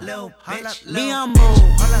down. Be humble.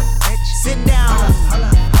 Sit down.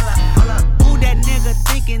 Who that nigga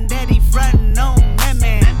thinking that he frontin' on that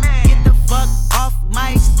man? Get the fuck off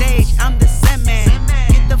my stage, I'm the Sandman.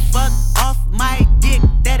 Get the fuck off my dick,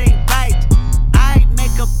 that ain't right. I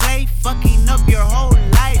make a play, fucking up your whole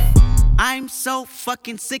life. I'm so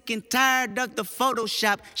fucking sick and tired of the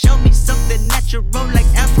Photoshop. Show me something natural like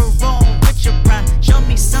Afro on Richard Pryor. Show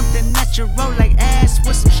me something natural like ass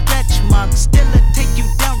with some stretch marks. Still take you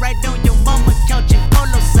down right on your mama couch in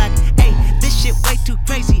polo sock. Ayy, this shit way too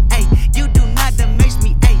crazy. Ayy, you do not amaze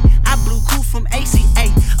me. Ayy, I blew cool from ACA.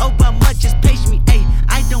 Obama just page me. Ayy,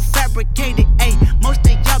 I don't fabricate it. Ayy, most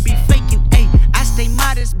of y'all be faking. Ayy, I stay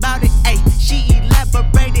modest about it. Ayy, she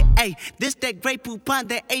elaborated. Ayy, this that Grey Poupon,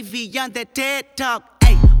 that AV on that TED Talk.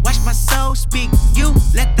 Ayy, watch my soul speak. You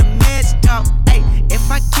let the meds talk. Ayy,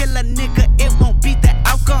 if I kill a nigga, it won't be the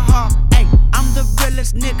alcohol. Ayy, I'm the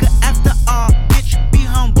realest nigga after all. Bitch, be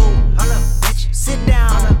humble. Holla, bitch, sit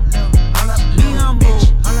down. Be humble.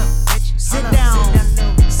 Sit down.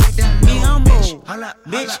 Be humble.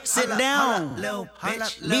 Bitch, sit down.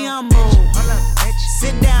 Be humble.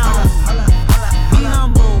 Sit down. Be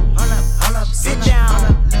humble. Sit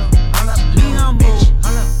down. Be humble.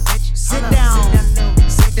 Sit down.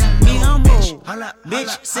 Be humble.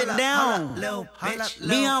 Bitch, sit down.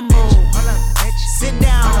 Be humble. Sit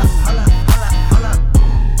down.